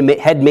freedom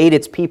had made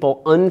its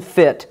people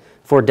unfit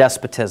for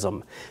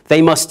despotism.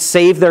 They must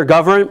save their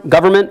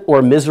government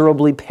or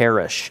miserably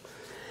perish.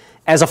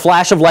 As a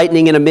flash of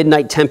lightning in a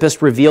midnight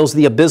tempest reveals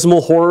the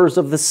abysmal horrors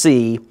of the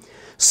sea,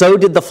 so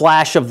did the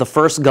flash of the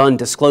first gun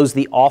disclose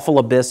the awful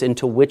abyss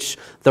into which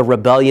the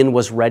rebellion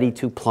was ready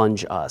to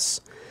plunge us.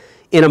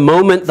 In a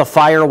moment, the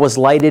fire was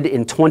lighted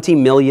in 20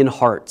 million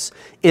hearts.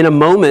 In a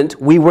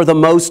moment, we were the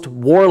most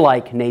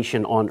warlike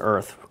nation on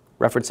earth,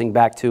 referencing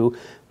back to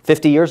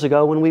 50 years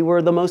ago when we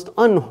were the most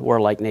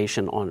unwarlike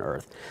nation on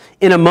earth.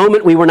 In a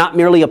moment, we were not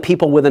merely a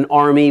people with an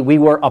army, we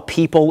were a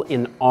people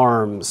in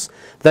arms.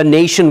 The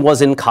nation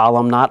was in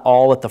column, not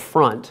all at the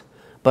front,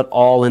 but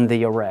all in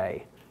the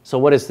array. So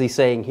what is he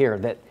saying here?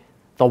 That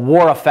the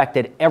war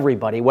affected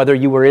everybody, whether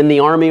you were in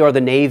the army or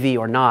the navy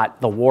or not,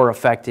 the war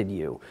affected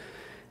you.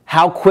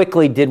 How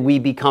quickly did we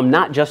become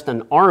not just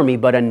an army,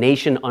 but a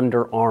nation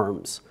under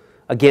arms?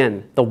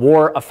 Again, the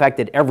war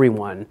affected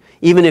everyone.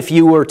 Even if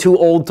you were too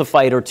old to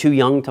fight or too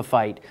young to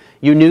fight,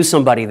 you knew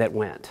somebody that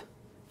went.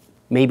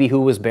 Maybe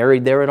who was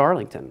buried there at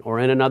Arlington or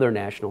in another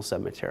national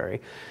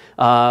cemetery.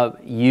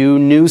 You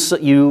knew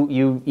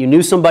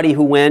somebody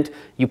who went.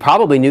 You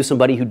probably knew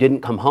somebody who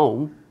didn't come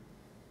home.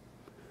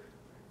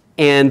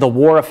 And the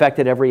war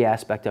affected every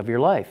aspect of your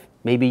life.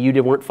 Maybe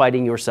you weren't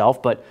fighting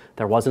yourself, but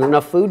there wasn't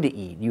enough food to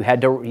eat. You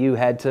had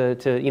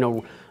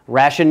to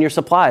ration your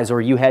supplies,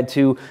 or you had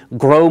to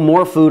grow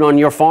more food on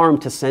your farm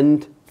to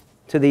send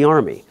to the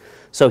army.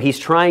 So he's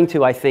trying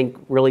to, I think,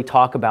 really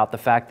talk about the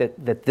fact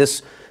that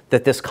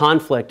this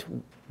conflict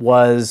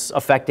was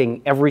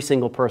affecting every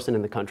single person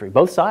in the country,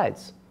 both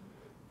sides.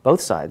 Both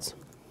sides.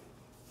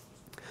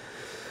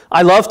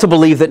 I love to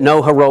believe that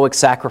no heroic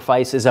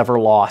sacrifice is ever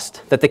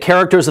lost, that the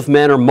characters of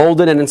men are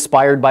molded and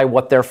inspired by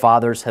what their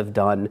fathers have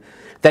done.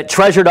 that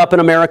treasured up in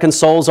American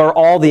souls are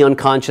all the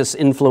unconscious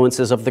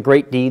influences of the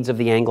great deeds of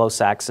the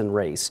Anglo-Saxon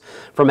race,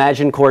 from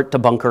Agincourt to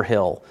Bunker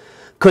Hill.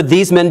 Could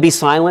these men be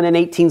silent in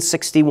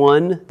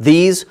 1861?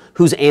 These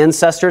whose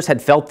ancestors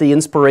had felt the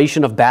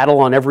inspiration of battle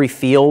on every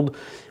field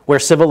where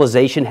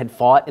civilization had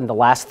fought in the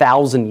last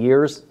 1,000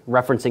 years,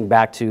 referencing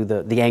back to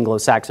the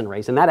Anglo-Saxon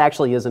race. And that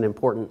actually is an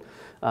important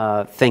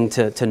thing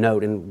to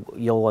note, and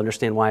you'll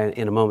understand why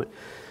in a moment.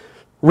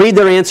 Read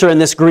their answer in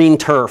this green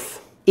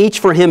turf. Each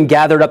for him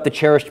gathered up the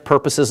cherished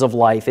purposes of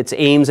life, its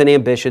aims and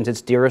ambitions,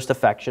 its dearest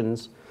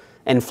affections,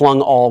 and flung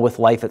all with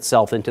life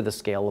itself into the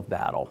scale of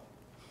battle.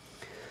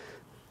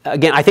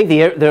 Again, I think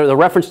the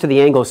reference to the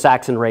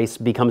Anglo-Saxon race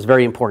becomes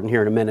very important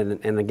here in a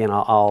minute, and again,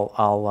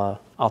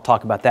 I'll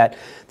talk about that.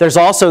 There's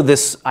also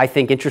this, I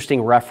think,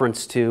 interesting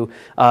reference to,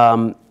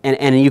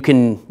 and you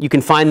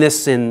can find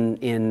this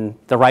in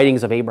the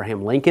writings of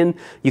Abraham Lincoln.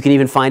 You can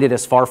even find it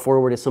as far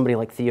forward as somebody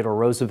like Theodore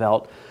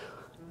Roosevelt.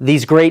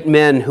 These great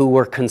men who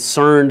were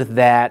concerned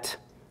that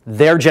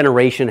their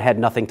generation had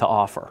nothing to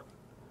offer.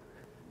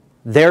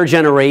 Their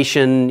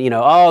generation,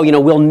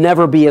 we'll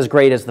never be as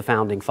great as the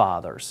founding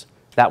fathers.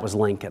 That was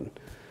Lincoln.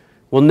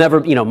 We'll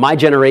never, my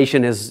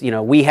generation is,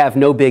 we have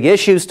no big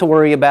issues to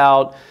worry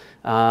about.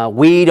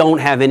 We don't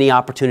have any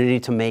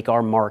opportunity to make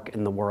our mark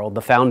in the world.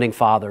 The founding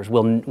fathers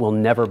will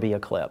never be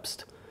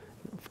eclipsed.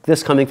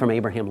 This coming from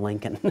Abraham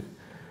Lincoln,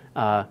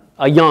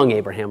 a young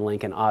Abraham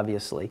Lincoln,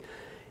 obviously.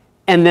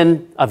 And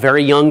then a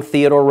very young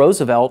Theodore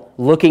Roosevelt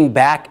looking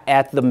back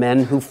at the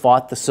men who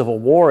fought the Civil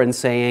War and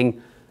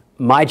saying,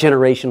 my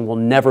generation will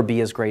never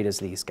be as great as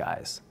these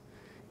guys.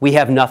 We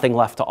have nothing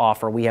left to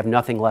offer. We have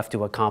nothing left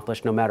to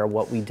accomplish. No matter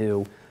what we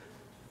do,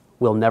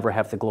 we'll never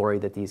have the glory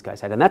that these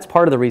guys had. And that's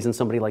part of the reason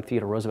somebody like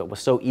Theodore Roosevelt was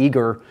so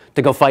eager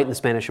to go fight in the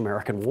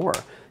Spanish-American War.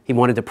 He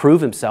wanted to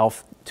prove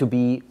himself to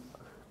be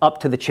up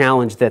to the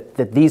challenge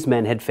that these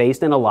men had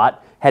faced, and a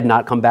lot had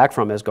not come back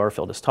from, as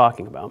Garfield is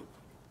talking about.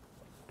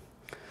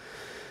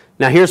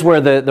 Now here's where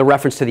the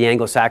reference to the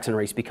Anglo-Saxon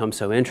race becomes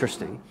so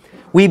interesting.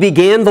 We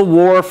began the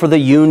war for the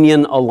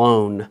Union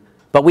alone,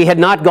 but we had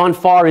not gone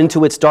far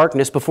into its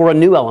darkness before a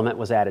new element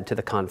was added to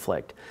the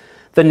conflict.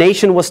 The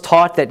nation was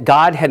taught that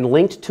God had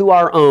linked to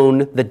our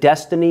own the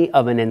destiny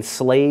of an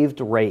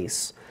enslaved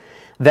race,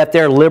 that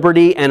their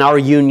liberty and our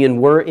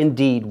union were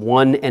indeed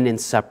one and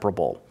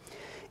inseparable.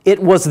 It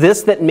was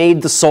this that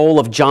made the soul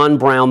of John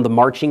Brown the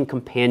marching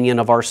companion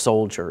of our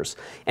soldiers,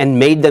 and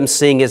made them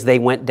sing as they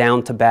went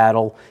down to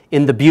battle,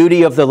 in the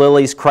beauty of the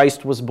lilies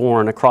Christ was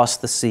born across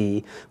the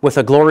sea, with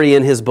a glory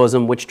in his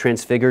bosom which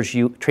transfigures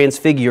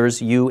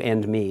you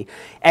and me.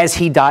 As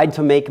he died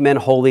to make men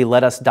holy,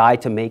 let us die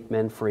to make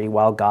men free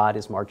while God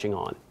is marching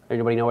on.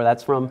 Anybody know where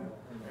that's from?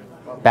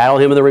 Battle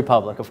Hymn of the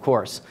Republic, of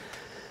course.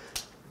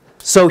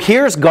 So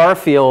here's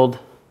Garfield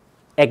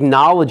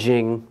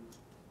acknowledging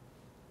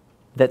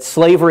that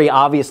slavery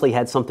obviously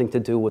had something to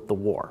do with the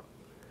war.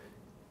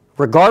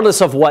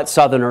 Regardless of what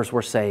Southerners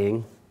were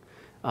saying,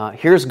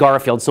 here's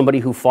Garfield, somebody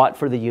who fought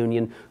for the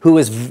Union, who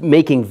is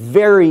making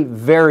very,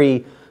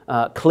 very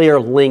clear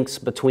links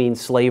between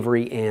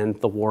slavery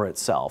and the war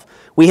itself.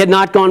 We had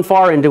not gone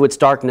far into its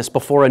darkness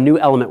before a new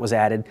element was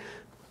added,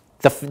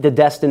 the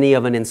destiny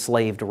of an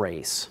enslaved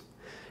race.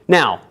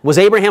 Now, was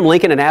Abraham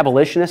Lincoln an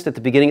abolitionist at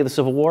the beginning of the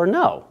Civil War?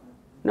 No.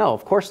 No,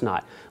 of course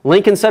not.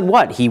 Lincoln said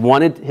what?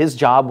 His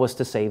job was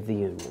to save the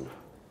Union.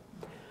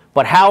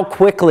 But how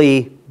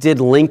quickly did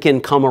Lincoln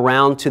come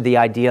around to the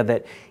idea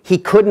that he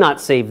could not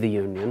save the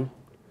Union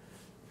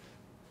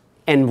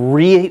and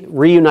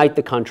reunite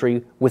the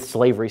country with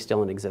slavery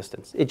still in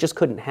existence? It just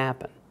couldn't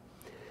happen.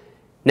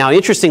 Now,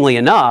 interestingly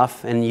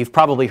enough, and you've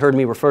probably heard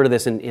me refer to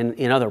this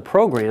in other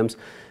programs,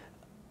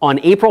 on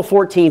April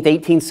 14th,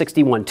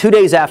 1861, 2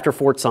 days after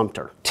Fort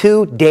Sumter,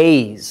 2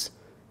 days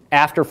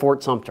after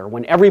Fort Sumter,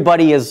 when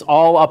everybody is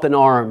all up in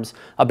arms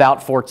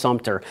about Fort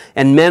Sumter,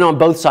 and men on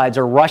both sides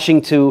are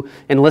rushing to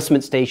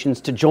enlistment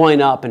stations to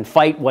join up and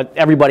fight what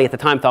everybody at the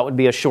time thought would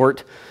be a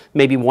short,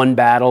 maybe one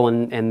battle,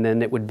 and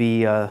then it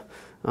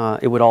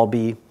would all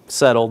be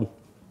settled.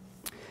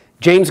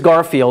 James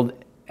Garfield,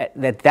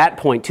 at that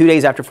point, 2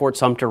 days after Fort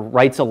Sumter,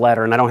 writes a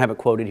letter, and I don't have it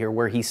quoted here,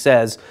 where he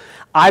says,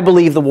 "I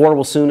believe the war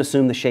will soon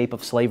assume the shape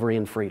of slavery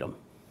and freedom.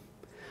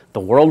 The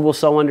world will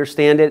so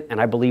understand it,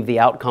 and I believe the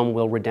outcome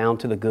will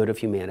redound to the good of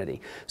humanity."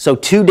 So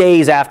 2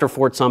 days after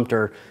Fort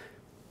Sumter,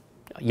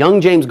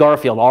 young James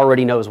Garfield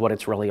already knows what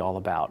it's really all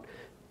about.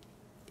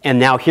 And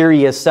now here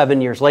he is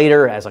 7 years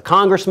later as a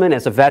congressman,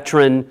 as a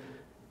veteran,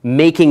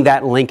 making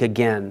that link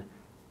again,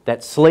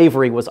 that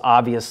slavery was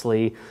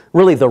obviously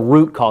really the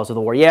root cause of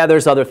the war. Yeah,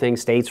 there's other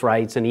things, states'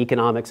 rights and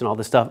economics and all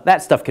this stuff.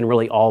 That stuff can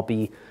really all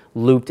be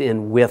looped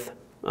in with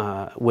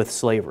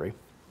slavery.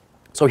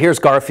 So here's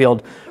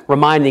Garfield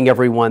reminding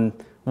everyone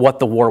what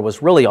the war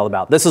was really all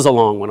about. This is a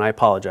long one, I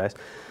apologize.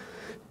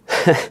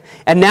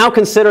 "And now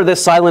consider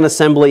this silent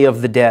assembly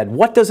of the dead.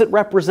 What does it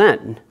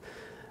represent?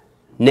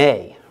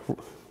 Nay." You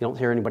don't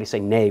hear anybody say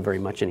nay very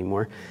much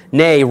anymore.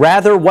 "Nay,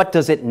 rather, what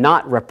does it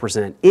not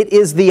represent? It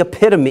is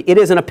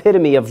an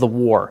epitome of the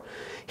war.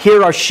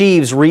 Here are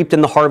sheaves reaped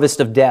in the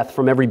harvest of death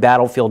from every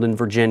battlefield in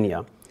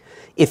Virginia.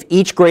 If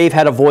each grave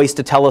had a voice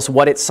to tell us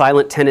what its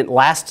silent tenant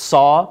last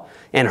saw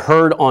and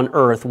heard on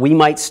earth, we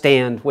might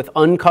stand with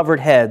uncovered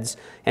heads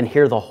and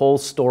hear the whole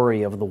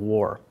story of the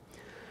war.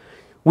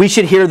 We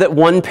should hear that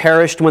one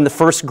perished when the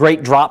first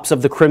great drops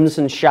of the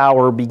crimson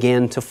shower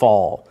began to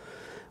fall,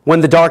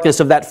 when the darkness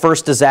of that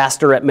first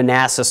disaster at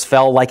Manassas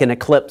fell like an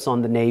eclipse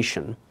on the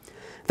nation,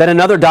 that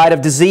another died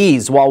of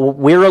disease while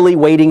wearily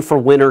waiting for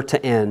winter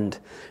to end,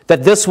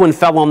 that this one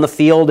fell on the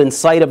field in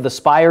sight of the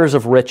spires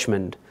of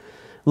Richmond,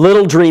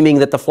 little dreaming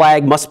that the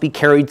flag must be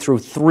carried through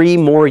 3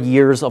 more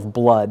years of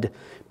blood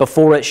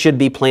before it should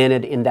be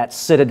planted in that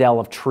citadel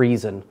of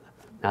treason.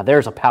 Now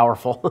there's a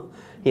powerful,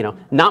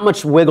 not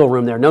much wiggle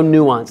room there, no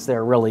nuance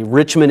there really.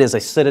 Richmond is a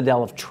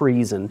citadel of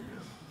treason.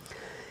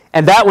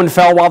 And that one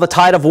fell while the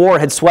tide of war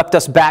had swept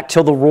us back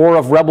till the roar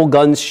of rebel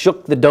guns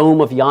shook the dome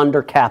of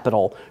yonder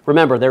Capitol.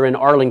 Remember, they're in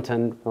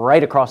Arlington,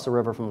 right across the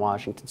river from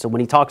Washington. So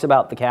when he talks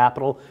about the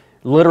Capitol,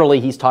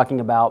 literally he's talking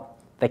about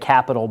the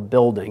Capitol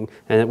building,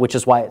 which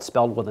is why it's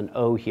spelled with an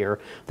O here.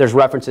 There's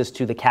references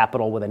to the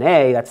Capitol with an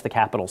A, that's the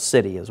capital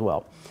city as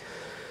well.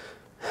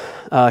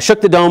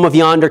 Shook the dome of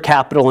yonder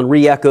Capitol and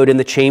re-echoed in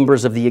the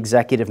chambers of the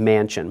executive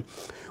mansion.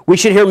 We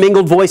should hear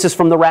mingled voices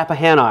from the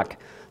Rappahannock,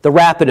 the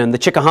Rapidan, the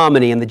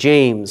Chickahominy, and the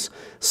James,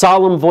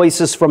 solemn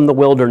voices from the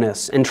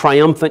wilderness, and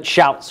triumphant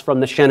shouts from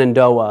the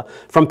Shenandoah,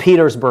 from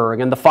Petersburg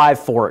and the Five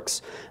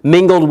Forks,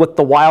 mingled with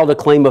the wild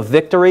acclaim of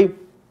victory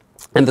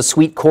and the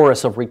sweet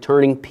chorus of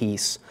returning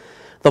peace.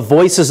 The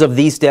voices of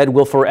these dead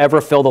will forever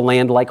fill the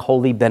land like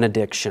holy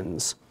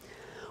benedictions.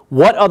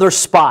 What other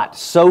spot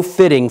so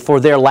fitting for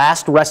their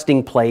last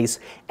resting place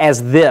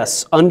as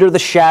this, under the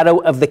shadow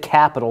of the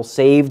Capitol,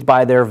 saved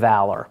by their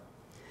valor?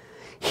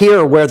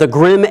 Here where the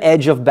grim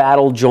edge of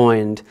battle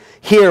joined,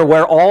 here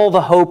where all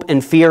the hope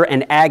and fear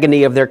and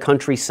agony of their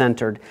country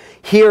centered,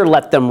 here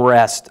let them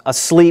rest,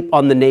 asleep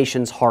on the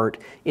nation's heart,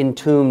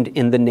 entombed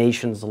in the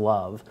nation's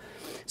love.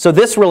 So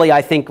this really,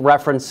 I think,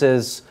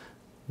 references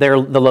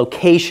the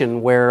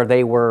location where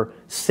they were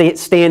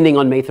standing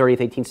on May 30th,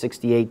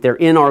 1868. They're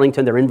in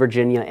Arlington, they're in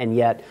Virginia, and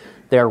yet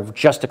they're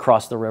just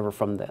across the river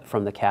from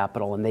the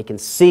Capitol, and they can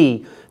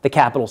see the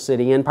Capitol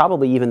City and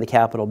probably even the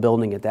Capitol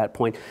building at that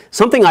point.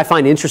 Something I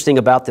find interesting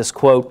about this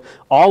quote,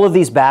 all of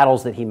these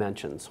battles that he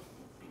mentions.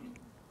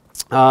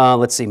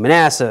 Let's see,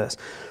 Manassas,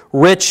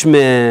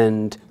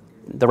 Richmond,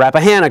 the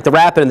Rappahannock, the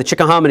Rapidan, the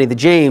Chickahominy, the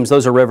James,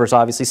 those are rivers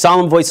obviously.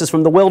 Solemn voices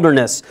from the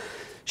wilderness,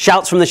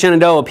 shouts from the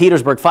Shenandoah,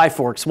 Petersburg, Five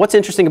Forks. What's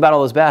interesting about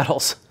all those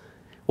battles?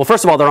 Well,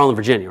 first of all, they're all in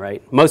Virginia,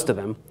 right? Most of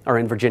them are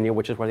in Virginia,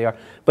 which is where they are.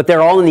 But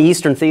they're all in the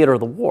Eastern Theater of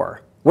the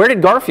war. Where did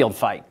Garfield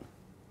fight?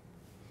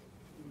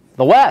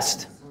 The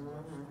West.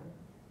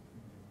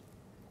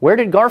 Where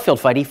did Garfield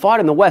fight? He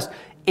fought in the West.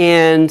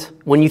 And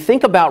when you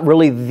think about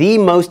really the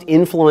most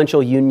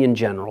influential Union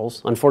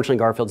generals, unfortunately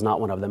Garfield's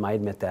not one of them, I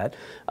admit that,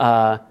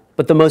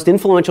 but the most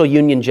influential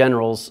Union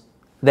generals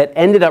that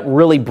ended up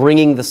really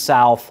bringing the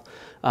South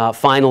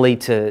finally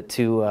to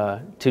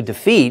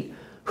defeat,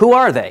 who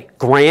are they?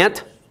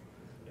 Grant,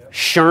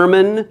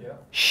 Sherman,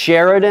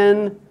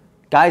 Sheridan,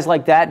 guys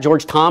like that,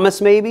 George Thomas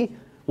maybe.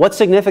 What's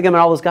significant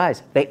about all those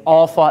guys? They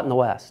all fought in the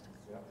West.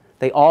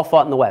 They all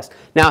fought in the West.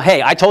 Now,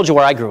 hey, I told you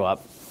where I grew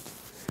up.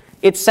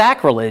 It's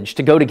sacrilege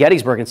to go to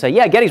Gettysburg and say,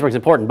 yeah, Gettysburg's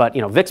important, but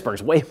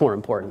Vicksburg's way more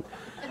important.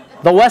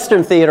 The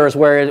Western Theater is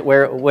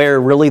where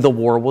really the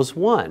war was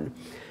won.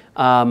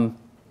 And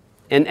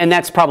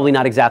that's probably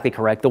not exactly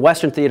correct. The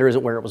Western Theater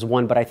isn't where it was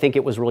won, but I think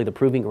it was really the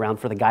proving ground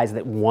for the guys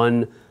that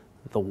won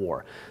the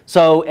war.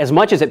 So as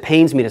much as it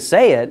pains me to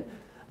say it,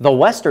 the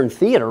Western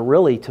Theater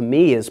really, to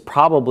me, is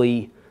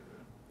probably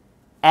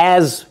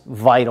as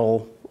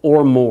vital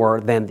or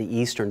more than the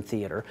Eastern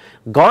Theater.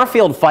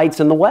 Garfield fights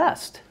in the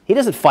West. He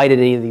doesn't fight in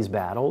any of these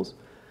battles.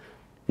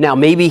 Now,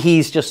 maybe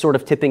he's just sort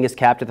of tipping his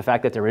cap to the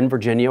fact that they're in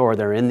Virginia or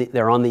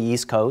they're on the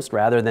East Coast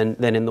rather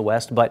than in the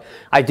West. But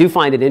I do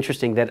find it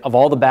interesting that of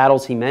all the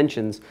battles he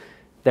mentions,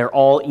 they're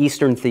all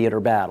Eastern Theater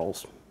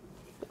battles.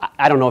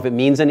 I don't know if it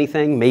means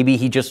anything. Maybe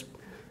he just,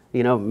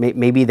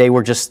 maybe they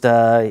were just,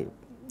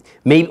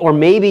 maybe,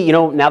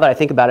 now that I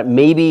think about it,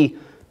 maybe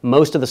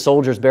most of the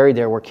soldiers buried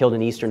there were killed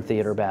in Eastern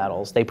Theater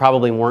battles. They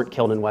probably weren't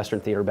killed in Western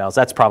Theater battles.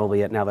 That's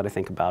probably it now that I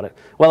think about it.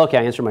 Well, okay,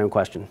 I answered my own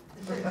question.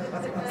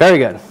 Very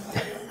good.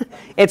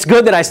 It's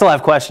good that I still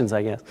have questions,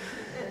 I guess.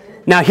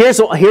 Now, here's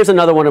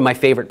another one of my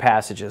favorite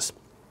passages.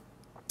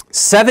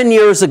 7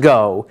 years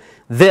ago,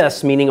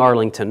 this, meaning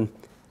Arlington,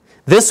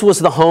 this was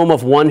the home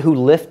of one who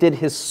lifted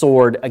his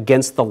sword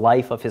against the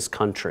life of his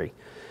country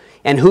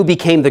and who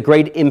became the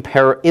great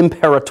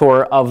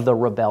imperator of the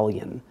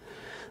rebellion.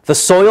 The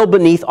soil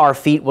beneath our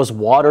feet was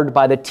watered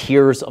by the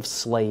tears of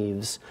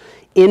slaves,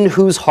 in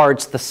whose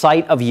hearts the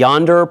sight of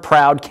yonder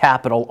proud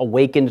Capitol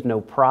awakened no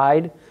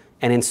pride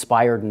and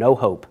inspired no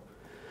hope.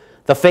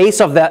 The face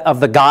of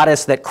the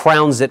goddess that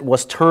crowns it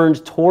was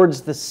turned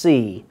towards the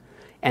sea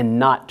and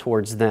not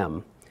towards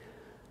them.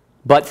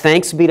 But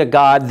thanks be to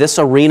God, this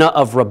arena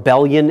of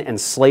rebellion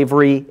and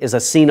slavery is a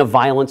scene of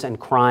violence and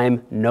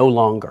crime no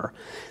longer.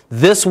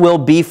 This will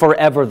be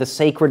forever the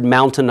sacred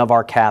mountain of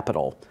our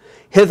capital.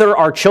 Hither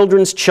our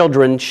children's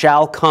children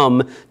shall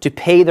come to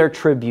pay their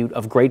tribute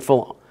of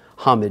grateful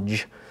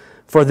homage.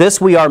 For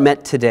this we are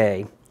met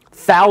today.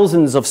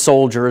 Thousands of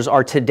soldiers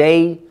are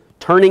today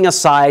turning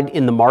aside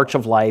in the march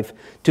of life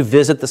to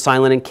visit the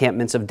silent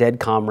encampments of dead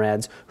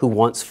comrades who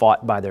once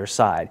fought by their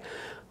side.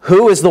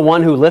 Who is the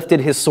one who lifted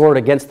his sword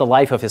against the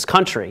life of his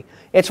country?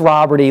 It's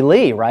Robert E.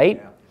 Lee,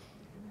 right?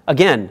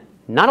 Again,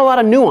 not a lot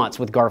of nuance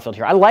with Garfield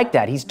here. I like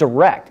that. He's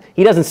direct.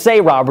 He doesn't say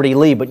Robert E.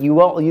 Lee, but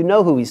you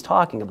know who he's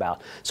talking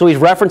about. So he's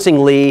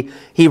referencing Lee.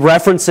 He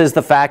references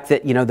the fact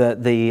that, you know,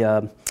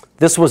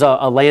 this was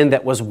a land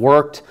that was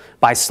worked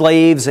by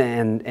slaves,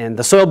 and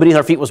the soil beneath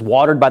our feet was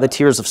watered by the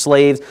tears of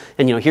slaves.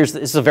 And, you know, this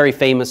is a very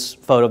famous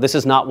photo. This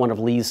is not one of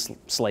Lee's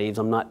slaves.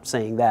 I'm not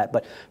saying that,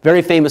 but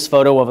very famous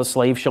photo of a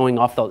slave showing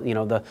off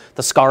the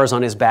scars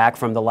on his back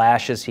from the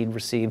lashes he'd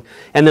received.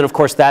 And then, of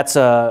course, that's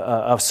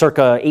a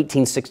circa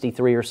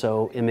 1863 or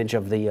so image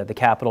of the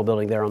Capitol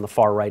building there on the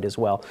far right as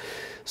well.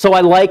 So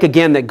I like,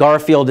 again, that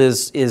Garfield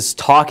is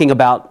talking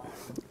about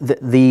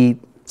the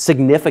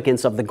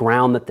significance of the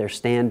ground that they're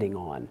standing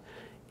on.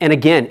 And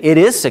again, it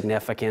is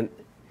significant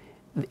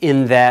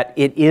in that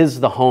it is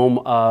the home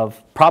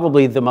of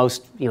probably the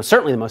most,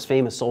 certainly the most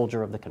famous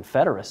soldier of the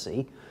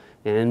Confederacy,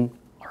 and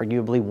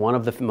arguably one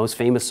of the most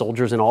famous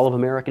soldiers in all of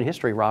American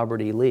history,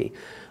 Robert E. Lee.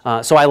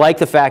 So I like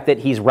the fact that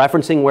he's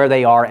referencing where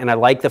they are, and I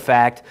like the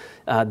fact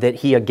that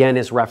he again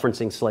is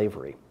referencing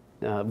slavery,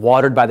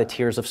 watered by the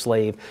tears of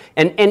slave.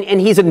 And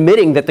he's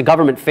admitting that the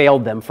government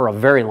failed them for a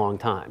very long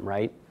time,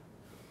 right?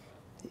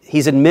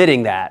 He's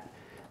admitting that.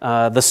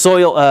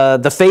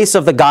 The face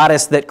of the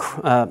goddess that,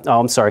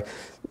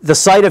 the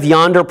sight of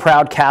yonder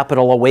proud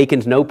capital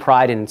awakened no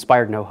pride and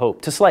inspired no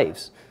hope to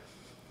slaves.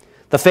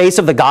 The face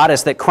of the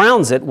goddess that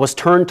crowns it was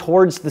turned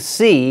towards the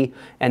sea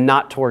and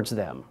not towards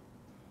them.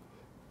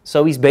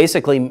 So he's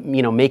basically,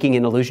 making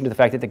an allusion to the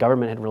fact that the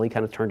government had really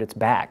kind of turned its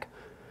back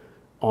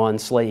on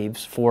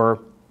slaves for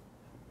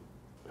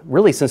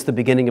really since the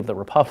beginning of the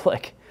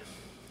Republic.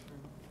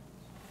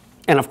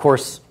 And of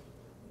course,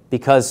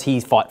 because he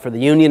fought for the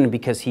Union and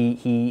because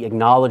he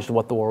acknowledged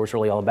what the war was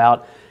really all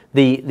about,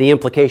 the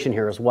implication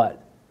here is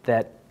what?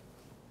 That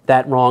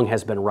wrong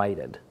has been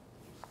righted.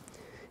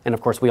 And of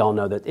course, we all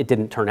know that it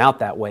didn't turn out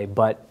that way,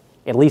 but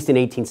at least in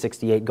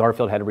 1868,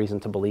 Garfield had a reason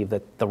to believe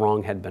that the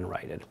wrong had been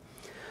righted.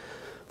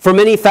 For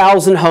many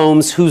thousand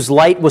homes whose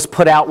light was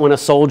put out when a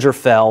soldier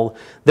fell,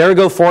 there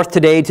go forth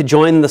today to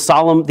join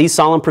these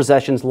solemn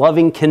processions,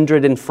 loving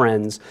kindred and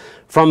friends,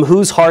 from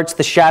whose hearts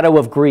the shadow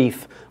of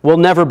grief will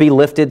never be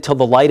lifted till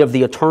the light of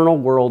the eternal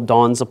world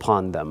dawns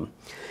upon them.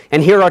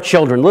 And here are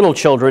children, little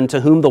children,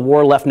 to whom the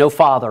war left no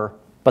father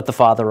but the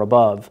Father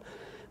above.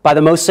 By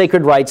the most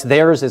sacred rites,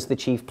 theirs is the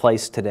chief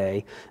place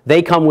today.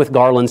 They come with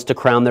garlands to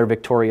crown their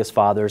victorious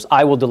fathers.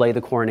 I will delay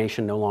the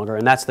coronation no longer.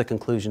 And that's the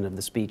conclusion of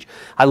the speech.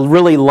 I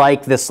really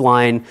like this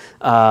line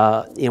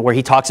where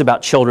he talks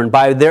about children.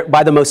 By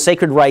the most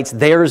sacred rites,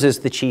 theirs is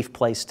the chief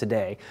place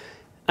today.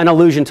 An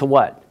allusion to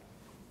what?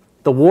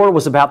 The war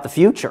was about the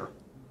future.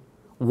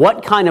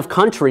 What kind of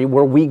country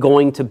were we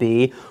going to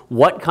be?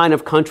 What kind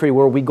of country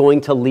were we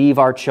going to leave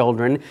our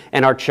children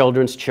and our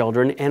children's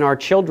children and our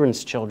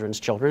children's children's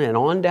children and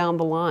on down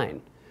the line?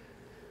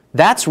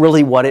 That's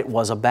really what it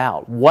was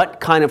about. What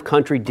kind of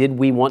country did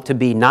we want to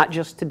be, not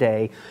just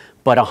today,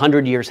 but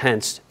 100 years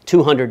hence,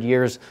 200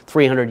 years,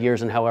 300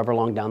 years, and however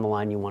long down the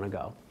line you want to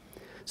go.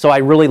 So I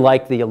really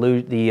like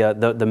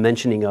the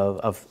mentioning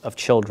of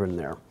children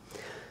there.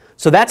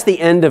 So that's the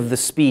end of the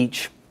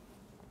speech.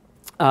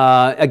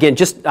 Again,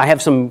 I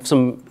have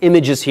some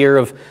images here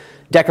of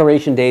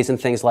decoration days and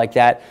things like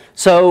that.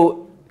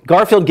 So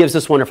Garfield gives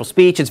this wonderful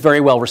speech. It's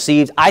very well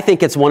received. I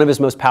think it's one of his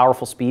most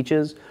powerful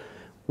speeches.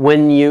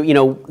 When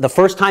the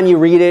first time you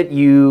read it,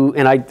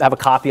 and I have a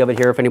copy of it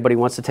here if anybody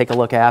wants to take a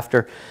look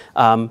after.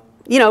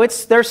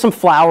 There's some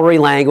flowery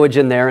language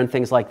in there and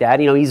things like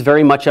that. He's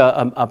very much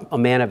a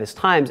man of his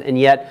times, and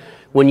yet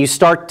when you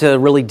start to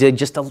really dig,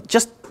 just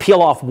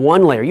peel off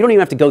one layer. You don't even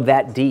have to go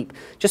that deep.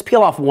 Just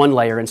peel off one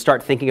layer and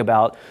start thinking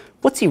about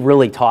what's he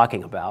really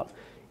talking about.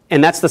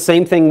 And that's the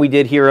same thing we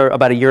did here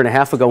about a year and a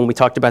half ago when we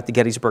talked about the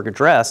Gettysburg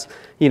Address.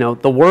 The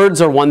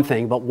words are one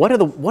thing, but what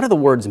do the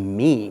words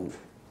mean?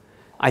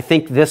 I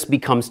think this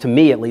becomes, to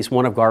me at least,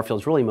 one of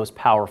Garfield's really most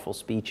powerful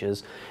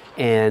speeches.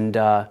 And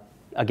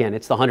again,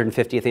 it's the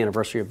 150th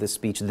anniversary of this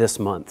speech this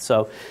month.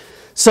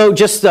 So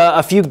just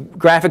a few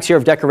graphics here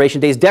of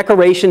decoration days.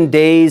 Decoration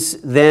days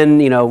then,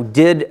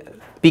 did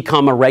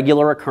become a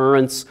regular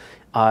occurrence.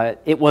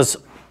 It was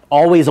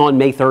always on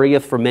May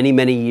 30th for many,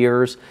 many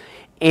years.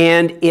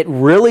 And it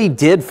really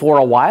did, for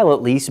a while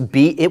at least,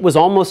 it's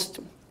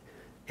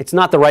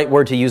not the right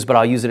word to use, but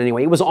I'll use it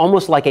anyway. It was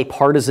almost like a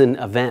partisan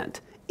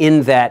event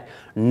in that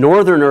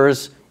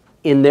Northerners,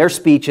 in their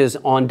speeches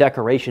on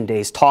decoration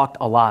days, talked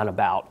a lot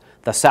about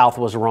the South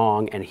was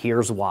wrong and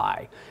here's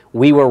why.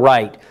 We were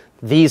right.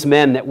 These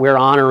men that we're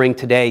honoring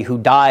today who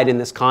died in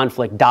this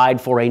conflict died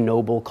for a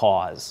noble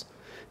cause,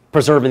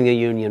 preserving the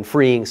Union,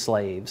 freeing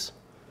slaves.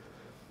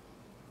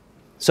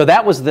 So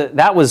that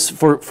was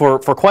for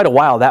quite a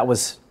while, that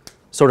was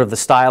sort of the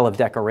style of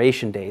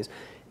decoration days.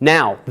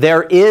 Now,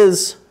 there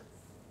is,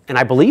 and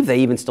I believe they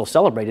even still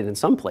celebrate it in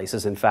some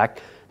places, in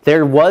fact,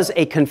 there was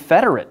a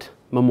Confederate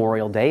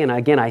Memorial Day, and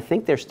again, I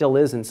think there still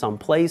is in some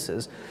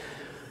places.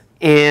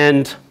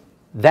 And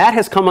that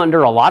has come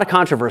under a lot of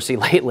controversy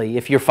lately.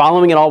 If you're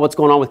following at all what's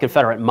going on with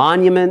Confederate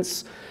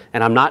monuments,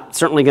 and I'm not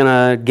certainly going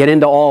to get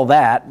into all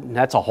that,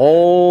 that's a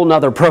whole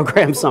nother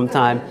program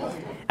sometime.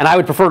 And I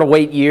would prefer to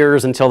wait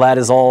years until that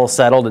is all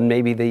settled and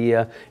maybe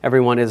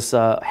everyone is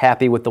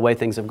happy with the way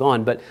things have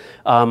gone. But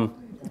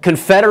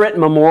Confederate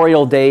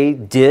Memorial Day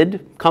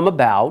did come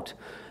about,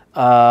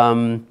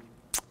 and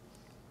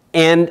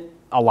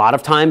a lot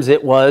of times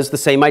it was the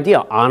same idea,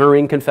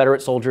 honoring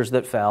Confederate soldiers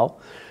that fell.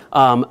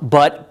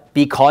 But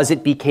because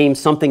it became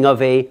something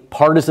of a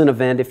partisan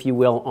event, if you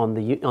will, on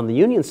the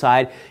Union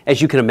side,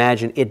 as you can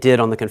imagine, it did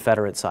on the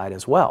Confederate side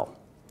as well.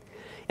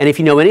 And if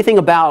you know anything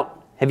about,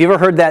 have you ever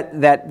heard that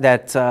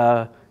it's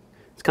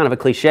kind of a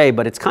cliche,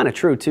 but it's kind of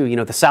true too, you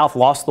know, the South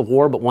lost the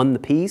war but won the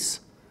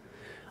peace?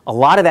 A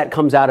lot of that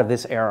comes out of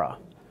this era,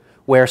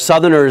 where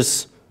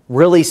Southerners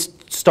really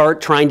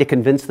start trying to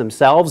convince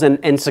themselves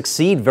and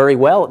succeed very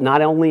well,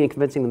 not only in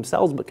convincing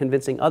themselves, but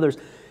convincing others.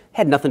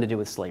 Had nothing to do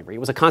with slavery. It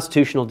was a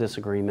constitutional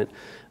disagreement.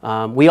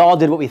 We all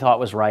did what we thought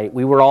was right.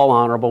 We were all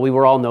honorable. We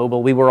were all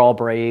noble. We were all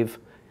brave.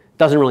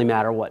 Doesn't really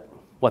matter what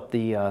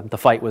the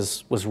fight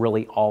was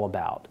really all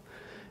about.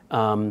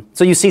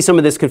 So you see some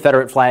of this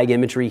Confederate flag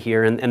imagery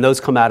here, and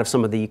those come out of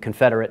some of the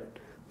Confederate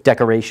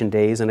decoration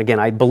days. And again,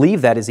 I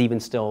believe that is even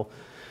still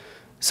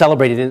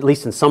celebrated, at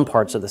least in some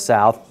parts of the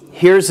South.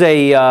 Here's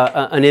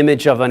an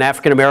image of an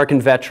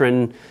African-American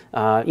veteran,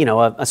 you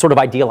know, a sort of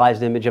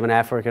idealized image of an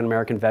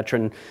African-American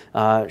veteran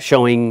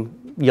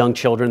showing young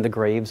children the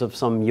graves of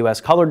some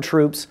U.S. colored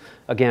troops.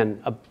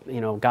 Again,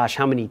 you know, gosh,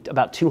 how many?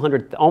 About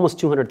 200, almost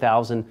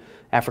 200,000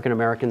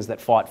 African-Americans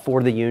that fought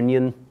for the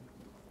Union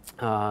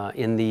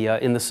in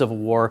the Civil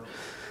War.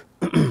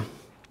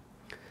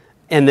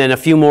 And then a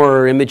few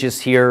more images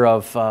here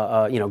of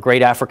you know,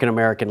 great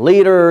African-American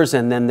leaders,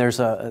 and then there's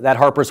that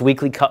Harper's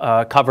Weekly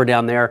cover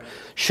down there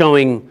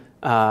showing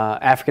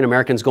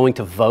African-Americans going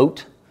to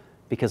vote,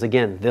 because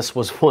again, this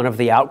was one of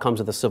the outcomes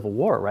of the Civil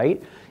War,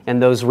 right?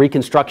 And those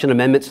Reconstruction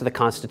amendments to the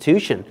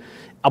Constitution,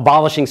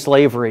 abolishing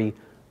slavery,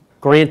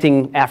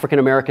 granting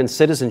African-American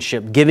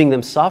citizenship, giving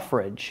them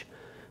suffrage.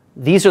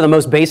 These are the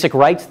most basic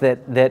rights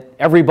that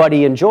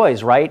everybody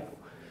enjoys, right?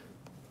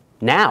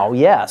 Now,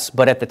 yes,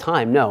 but at the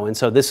time, no. And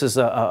so this is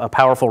a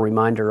powerful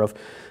reminder of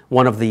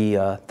one of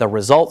the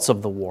results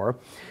of the war.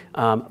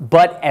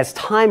 But as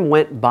time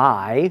went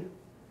by,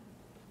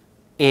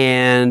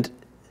 and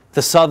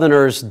the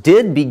Southerners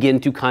did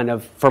begin to kind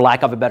of, for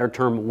lack of a better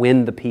term,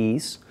 win the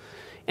peace,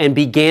 and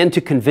began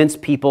to convince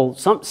people,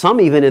 some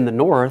even in the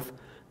North,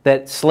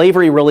 that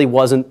slavery really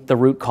wasn't the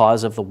root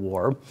cause of the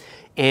war,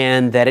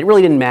 and that it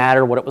really didn't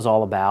matter what it was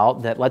all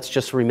about, that let's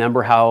just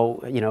remember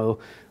how, you know,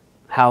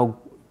 how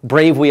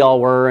brave we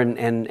all were,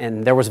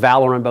 and there was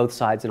valor on both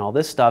sides and all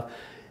this stuff.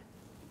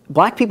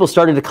 Black people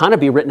started to kind of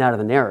be written out of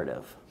the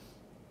narrative.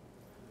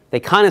 They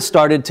kind of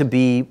started to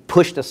be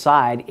pushed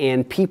aside,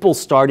 and people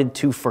started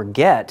to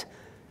forget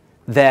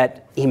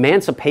that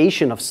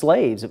emancipation of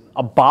slaves,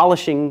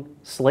 abolishing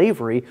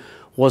slavery,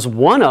 was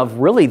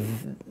really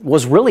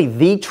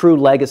the true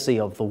legacy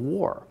of the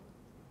war.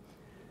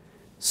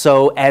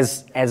 So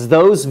as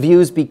those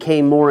views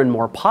became more and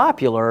more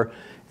popular,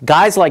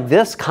 guys like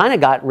this kind of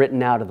got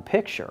written out of the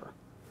picture.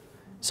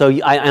 So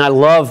I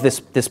love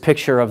this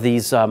picture of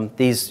these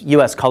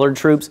U.S. colored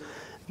troops.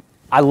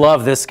 I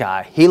love this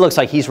guy. He looks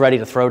like he's ready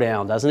to throw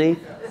down, doesn't he?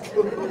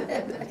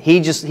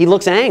 He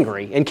looks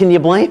angry, and can you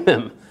blame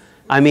him?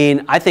 I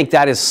mean, I think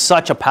that is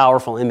such a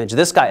powerful image.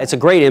 This guy, it's a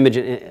great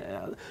image,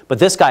 but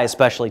this guy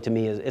especially, to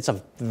me, it's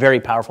a very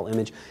powerful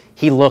image.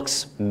 He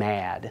looks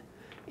mad,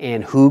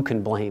 and who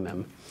can blame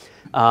him?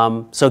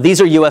 So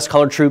these are U.S.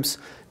 colored troops.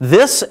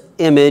 This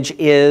image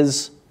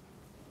is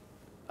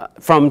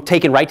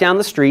taken right down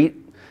the street.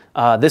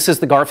 This is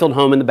the Garfield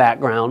home in the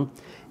background.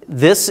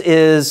 This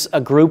is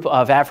a group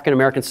of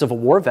African-American Civil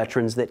War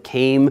veterans that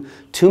came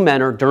to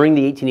Mentor during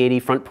the 1880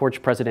 Front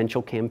Porch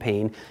Presidential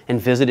Campaign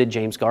and visited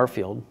James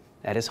Garfield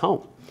at his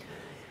home.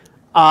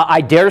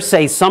 I dare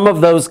say some of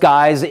those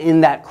guys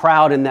in that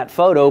crowd in that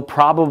photo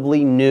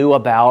probably knew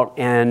about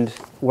and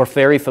were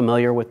very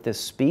familiar with this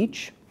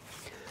speech.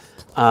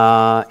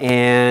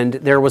 And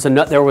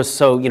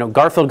so, you know,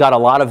 Garfield got a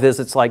lot of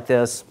visits like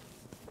this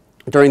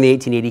during the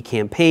 1880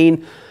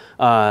 campaign.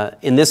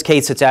 In this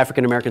case, it's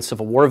African-American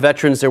Civil War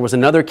veterans. There was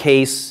another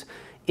case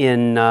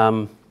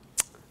during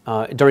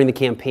the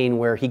campaign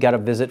where he got a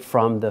visit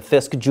from the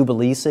Fisk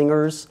Jubilee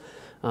Singers.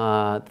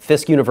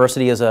 Fisk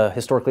University is a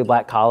historically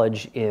black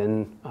college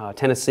in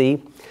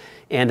Tennessee.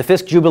 And the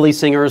Fisk Jubilee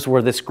Singers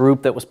were this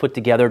group that was put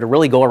together to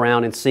really go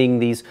around and sing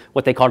these,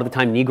 what they called at the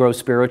time, Negro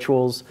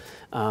spirituals.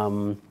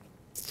 And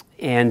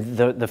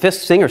the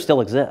Fisk singers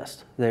still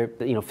exist. You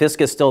know,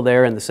 Fisk is still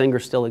there and the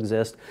singers still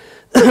exist.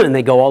 And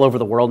they go all over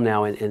the world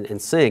now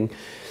and sing.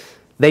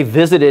 They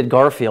visited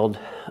Garfield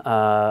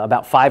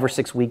about 5 or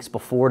 6 weeks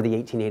before the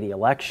 1880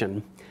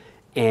 election.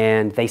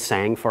 and they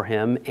sang for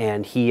him,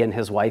 and he and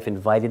his wife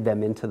invited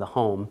them into the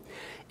home.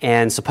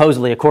 And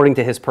supposedly, according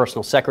to his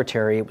personal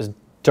secretary, it was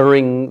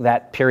during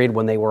that period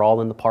when they were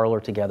all in the parlor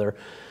together,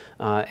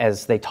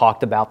 as they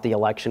talked about the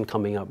election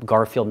coming up,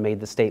 Garfield made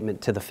the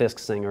statement to the Fisk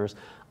singers,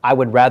 "I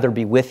would rather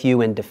be with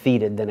you and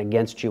defeated than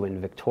against you and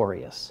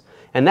victorious."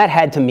 And that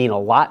had to mean a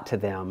lot to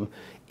them,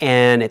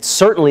 and it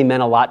certainly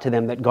meant a lot to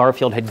them that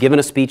Garfield had given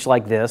a speech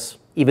like this,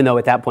 even though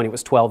at that point it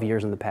was 12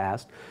 years in the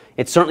past.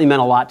 It certainly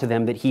meant a lot to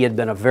them that he had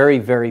been a very,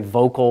 very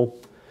vocal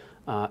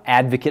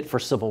advocate for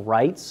civil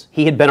rights.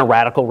 He had been a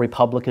radical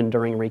Republican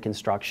during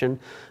Reconstruction.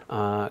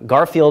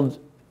 Garfield,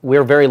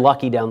 we're very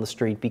lucky down the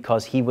street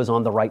because he was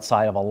on the right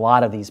side of a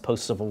lot of these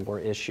post-Civil War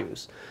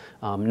issues.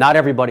 Not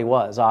everybody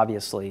was,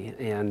 obviously,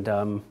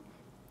 and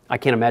I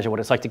can't imagine what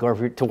it's like to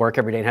go to work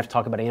every day and have to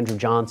talk about Andrew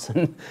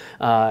Johnson,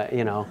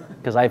 you know,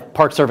 because I have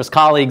Park Service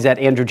colleagues at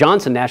Andrew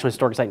Johnson National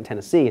Historic Site in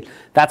Tennessee.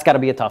 That's got to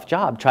be a tough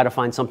job, try to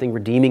find something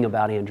redeeming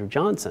about Andrew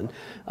Johnson.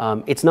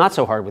 It's not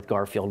so hard with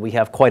Garfield. We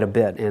have quite a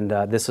bit, and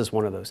this is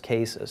one of those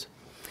cases.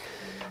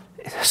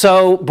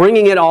 So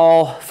bringing it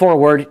all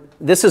forward,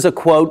 this is a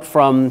quote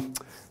from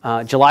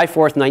July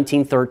 4th,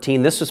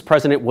 1913. This was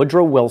President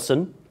Woodrow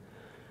Wilson,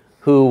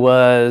 who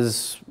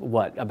was,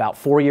 what, about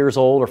 4 years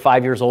old or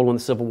 5 years old when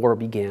the Civil War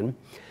began.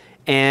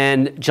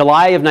 And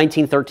July of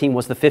 1913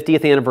 was the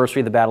 50th anniversary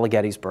of the Battle of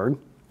Gettysburg.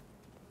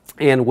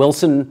 And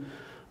Wilson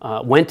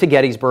went to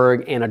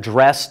Gettysburg and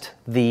addressed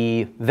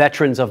the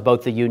veterans of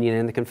both the Union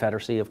and the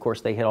Confederacy. Of course,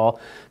 they had all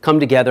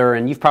come together,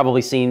 and you've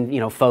probably seen, you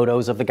know,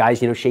 photos of the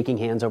guys, you know, shaking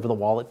hands over the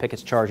wall at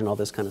Pickett's Charge and all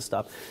this kind of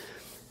stuff.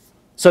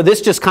 So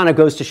this just kind of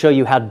goes to show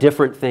you how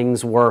different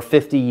things were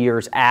 50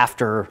 years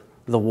after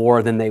the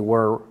war than they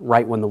were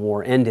right when the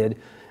war ended,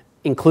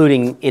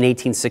 including in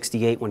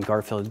 1868 when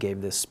Garfield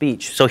gave this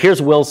speech. So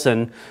here's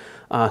Wilson,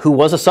 who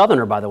was a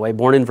Southerner, by the way,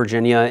 born in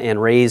Virginia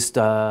and raised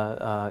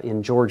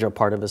in Georgia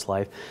part of his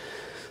life.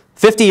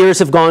 50 years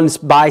have gone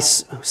by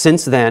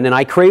since then, and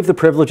I crave the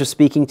privilege of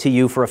speaking to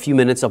you for a few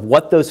minutes of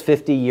what those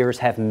 50 years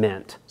have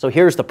meant. So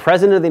here's the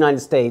President of the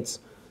United States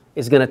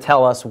is going to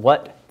tell us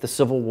what the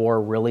Civil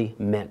War really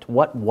meant.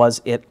 What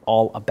was it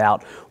all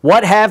about?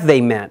 What have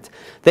they meant?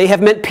 They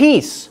have meant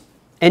peace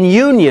and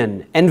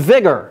union and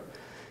vigor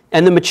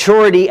and the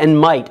maturity and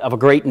might of a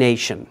great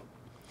nation.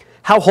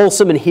 How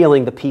wholesome and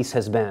healing the peace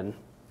has been.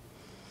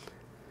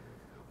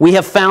 We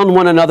have found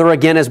one another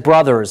again as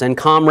brothers and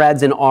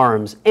comrades in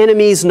arms,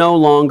 enemies no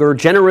longer,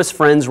 generous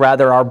friends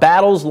rather, our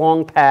battles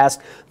long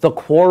past, the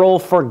quarrel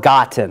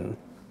forgotten.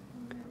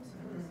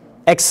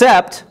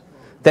 Except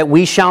that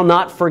we shall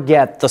not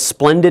forget the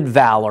splendid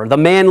valor, the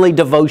manly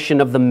devotion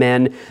of the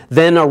men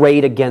then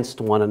arrayed against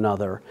one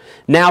another,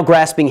 now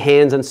grasping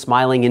hands and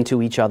smiling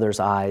into each other's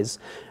eyes.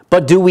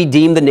 But do we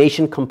deem the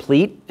nation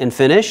complete and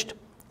finished?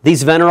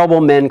 These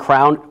venerable men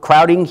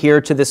crowding here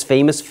to this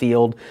famous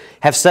field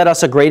have set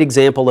us a great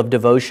example of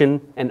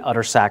devotion and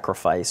utter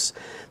sacrifice.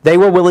 They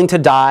were willing to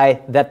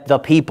die that the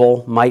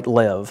people might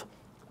live.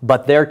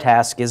 But their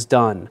task is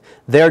done.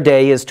 Their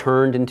day is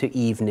turned into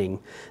evening.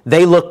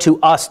 They look to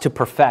us to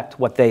perfect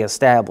what they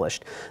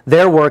established.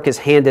 Their work is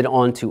handed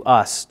on to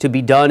us to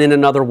be done in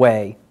another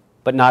way,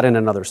 but not in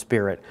another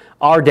spirit.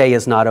 Our day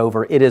is not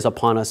over. It is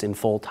upon us in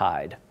full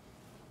tide.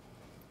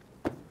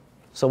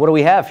 So what do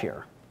we have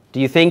here? Do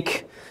you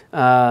think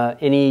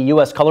any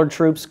U.S. colored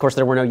troops, of course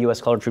there were no U.S.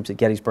 colored troops at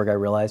Gettysburg, I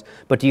realize,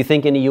 but do you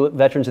think any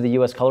veterans of the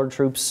U.S. colored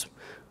troops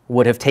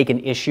would have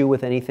taken issue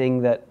with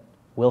anything that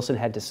Wilson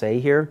had to say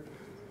here?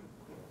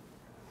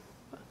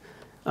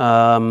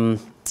 That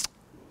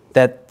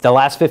the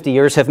last 50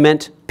 years have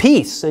meant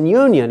peace and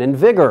union and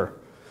vigor.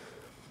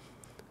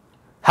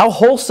 How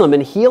wholesome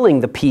and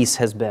healing the peace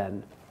has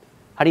been.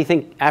 How do you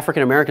think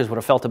African Americans would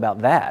have felt about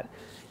that?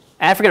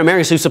 African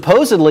Americans who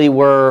supposedly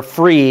were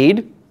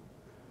freed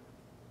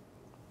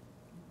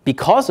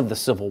because of the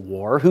Civil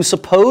War, who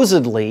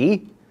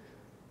supposedly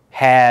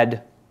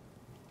had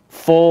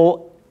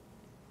full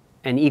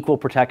and equal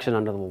protection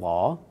under the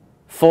law,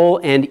 full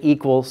and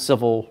equal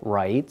civil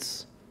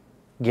rights,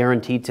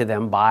 guaranteed to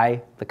them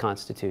by the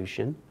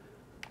Constitution.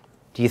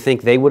 Do you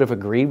think they would have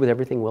agreed with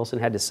everything Wilson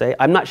had to say?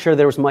 I'm not sure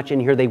there was much in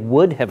here they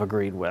would have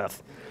agreed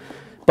with.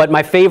 But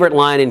my favorite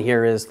line in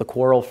here is the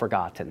quarrel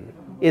forgotten.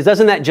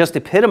 Doesn't that just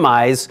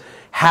epitomize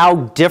how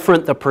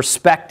different the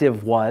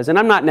perspective was? And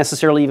I'm not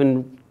necessarily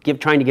even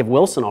trying to give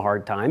Wilson a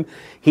hard time.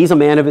 He's a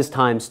man of his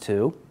times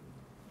too.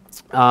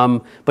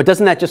 But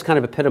doesn't that just kind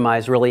of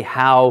epitomize really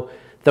how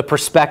the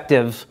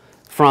perspective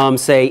from,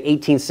 say,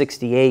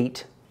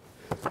 1868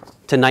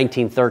 to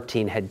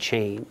 1913 had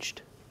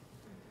changed?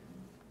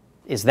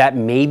 Is that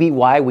maybe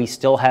why we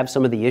still have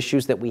some of the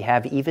issues that we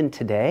have even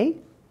today?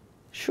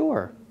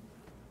 Sure,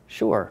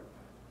 sure.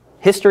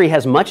 History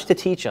has much to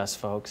teach us,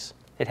 folks.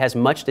 It has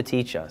much to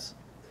teach us,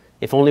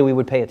 if only we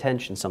would pay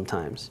attention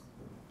sometimes.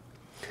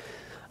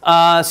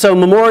 So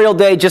Memorial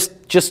Day,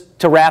 just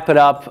to wrap it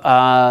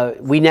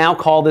up, we now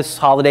call this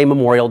holiday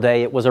Memorial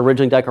Day. It was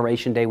originally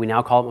Decoration Day. We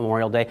now call it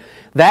Memorial Day.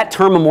 That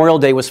term Memorial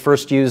Day was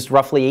first used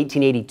roughly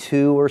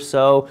 1882 or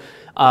so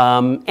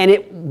And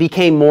it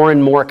became more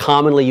and more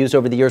commonly used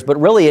over the years, but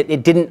really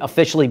it didn't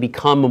officially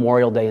become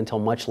Memorial Day until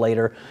much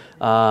later,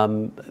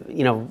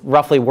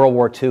 roughly World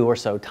War II or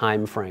so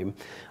time frame.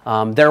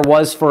 There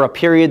was, for a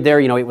period there,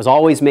 it was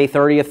always May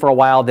 30th for a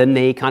while. Then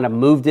they kind of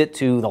moved it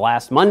to the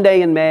last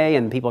Monday in May,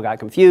 and people got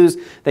confused.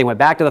 They went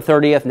back to the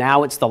 30th.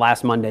 Now it's the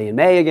last Monday in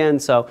May again.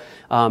 So,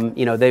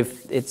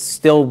 it's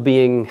still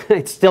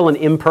an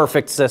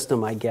imperfect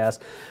system, I guess.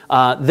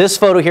 This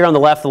photo here on the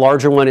left, the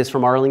larger one, is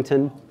from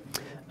Arlington.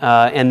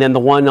 And then the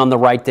one on the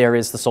right there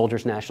is the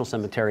Soldiers National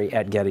Cemetery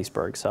at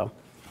Gettysburg. So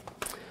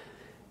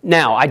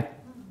now I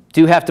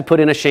do have to put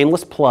in a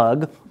shameless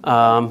plug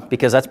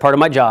because that's part of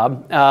my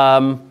job.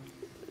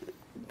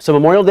 So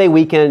Memorial Day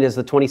weekend is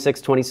the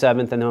 26th,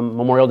 27th, and then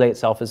Memorial Day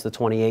itself is the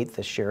 28th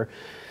this year.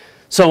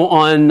 So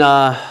on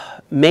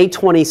May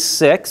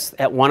 26th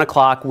at 1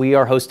 o'clock, we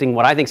are hosting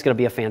what I think is going to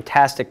be a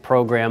fantastic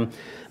program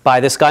by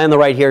this guy on the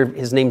right here.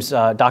 His name's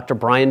Dr.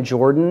 Brian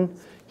Jordan.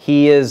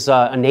 He is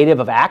a native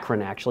of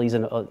Akron, actually.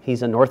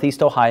 He's a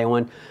Northeast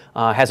Ohioan,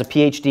 has a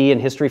PhD in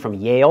history from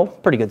Yale,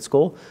 pretty good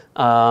school,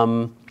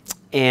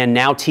 and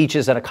now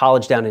teaches at a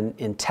college down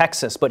in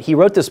Texas. But he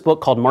wrote this book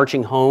called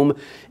Marching Home,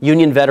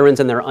 Union Veterans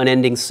and Their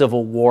Unending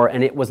Civil War,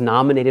 and it was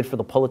nominated for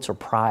the Pulitzer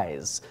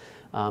Prize.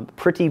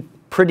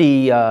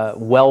 Pretty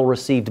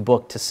well-received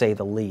book, to say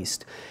the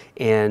least.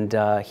 And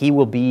he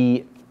will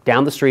be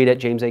down the street at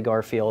James A.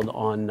 Garfield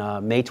on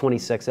May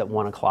 26th at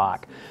 1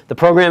 o'clock. The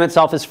program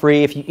itself is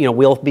free. If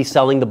we'll be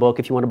selling the book.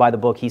 If you want to buy the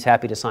book, he's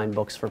happy to sign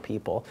books for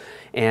people.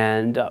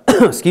 And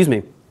excuse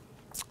me,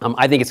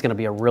 I think it's going to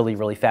be a really,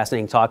 really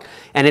fascinating talk.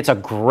 And it's a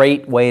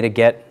great way to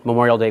get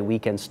Memorial Day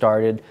weekend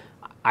started.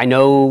 I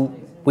know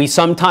we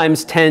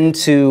sometimes tend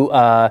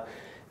to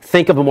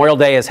think of Memorial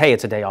Day as, hey,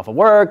 it's a day off of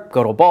work,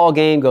 go to a ball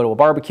game, go to a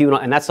barbecue,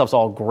 and that stuff's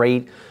all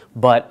great.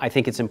 But I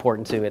think it's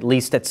important to, at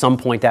least at some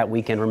point that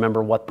weekend,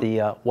 remember what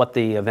the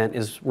event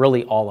is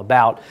really all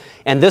about.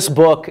 And this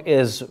book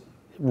is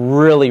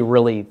really,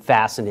 really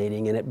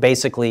fascinating, and it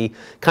basically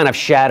kind of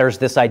shatters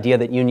this idea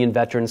that Union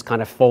veterans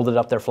kind of folded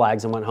up their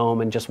flags and went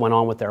home and just went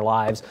on with their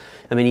lives.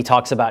 I mean, he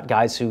talks about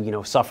guys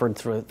who suffered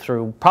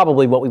through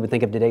probably what we would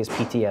think of today as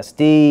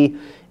PTSD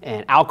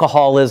and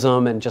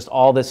alcoholism and just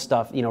all this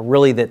stuff.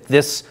 Really that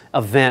this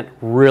event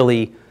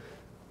really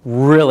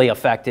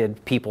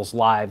affected people's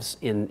lives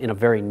in a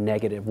very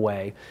negative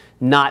way.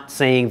 Not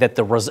saying that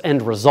the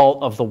end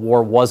result of the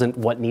war wasn't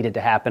what needed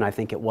to happen, I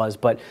think it was,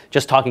 but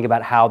just talking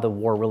about how the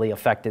war really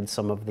affected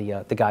some of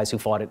the guys who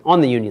fought it, on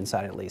the Union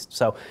side at least.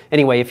 So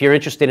anyway, if you're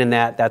interested in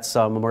that, that's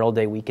Memorial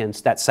Day weekend,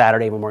 that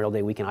Saturday Memorial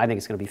Day weekend. I think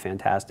it's going to be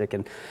fantastic.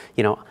 And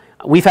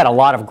we've had a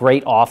lot of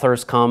great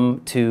authors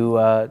come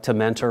to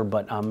mentor,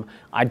 but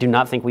I do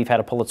not think we've had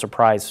a Pulitzer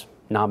Prize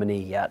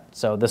nominee yet.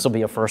 So this will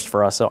be a first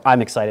for us. So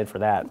I'm excited for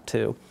that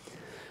too.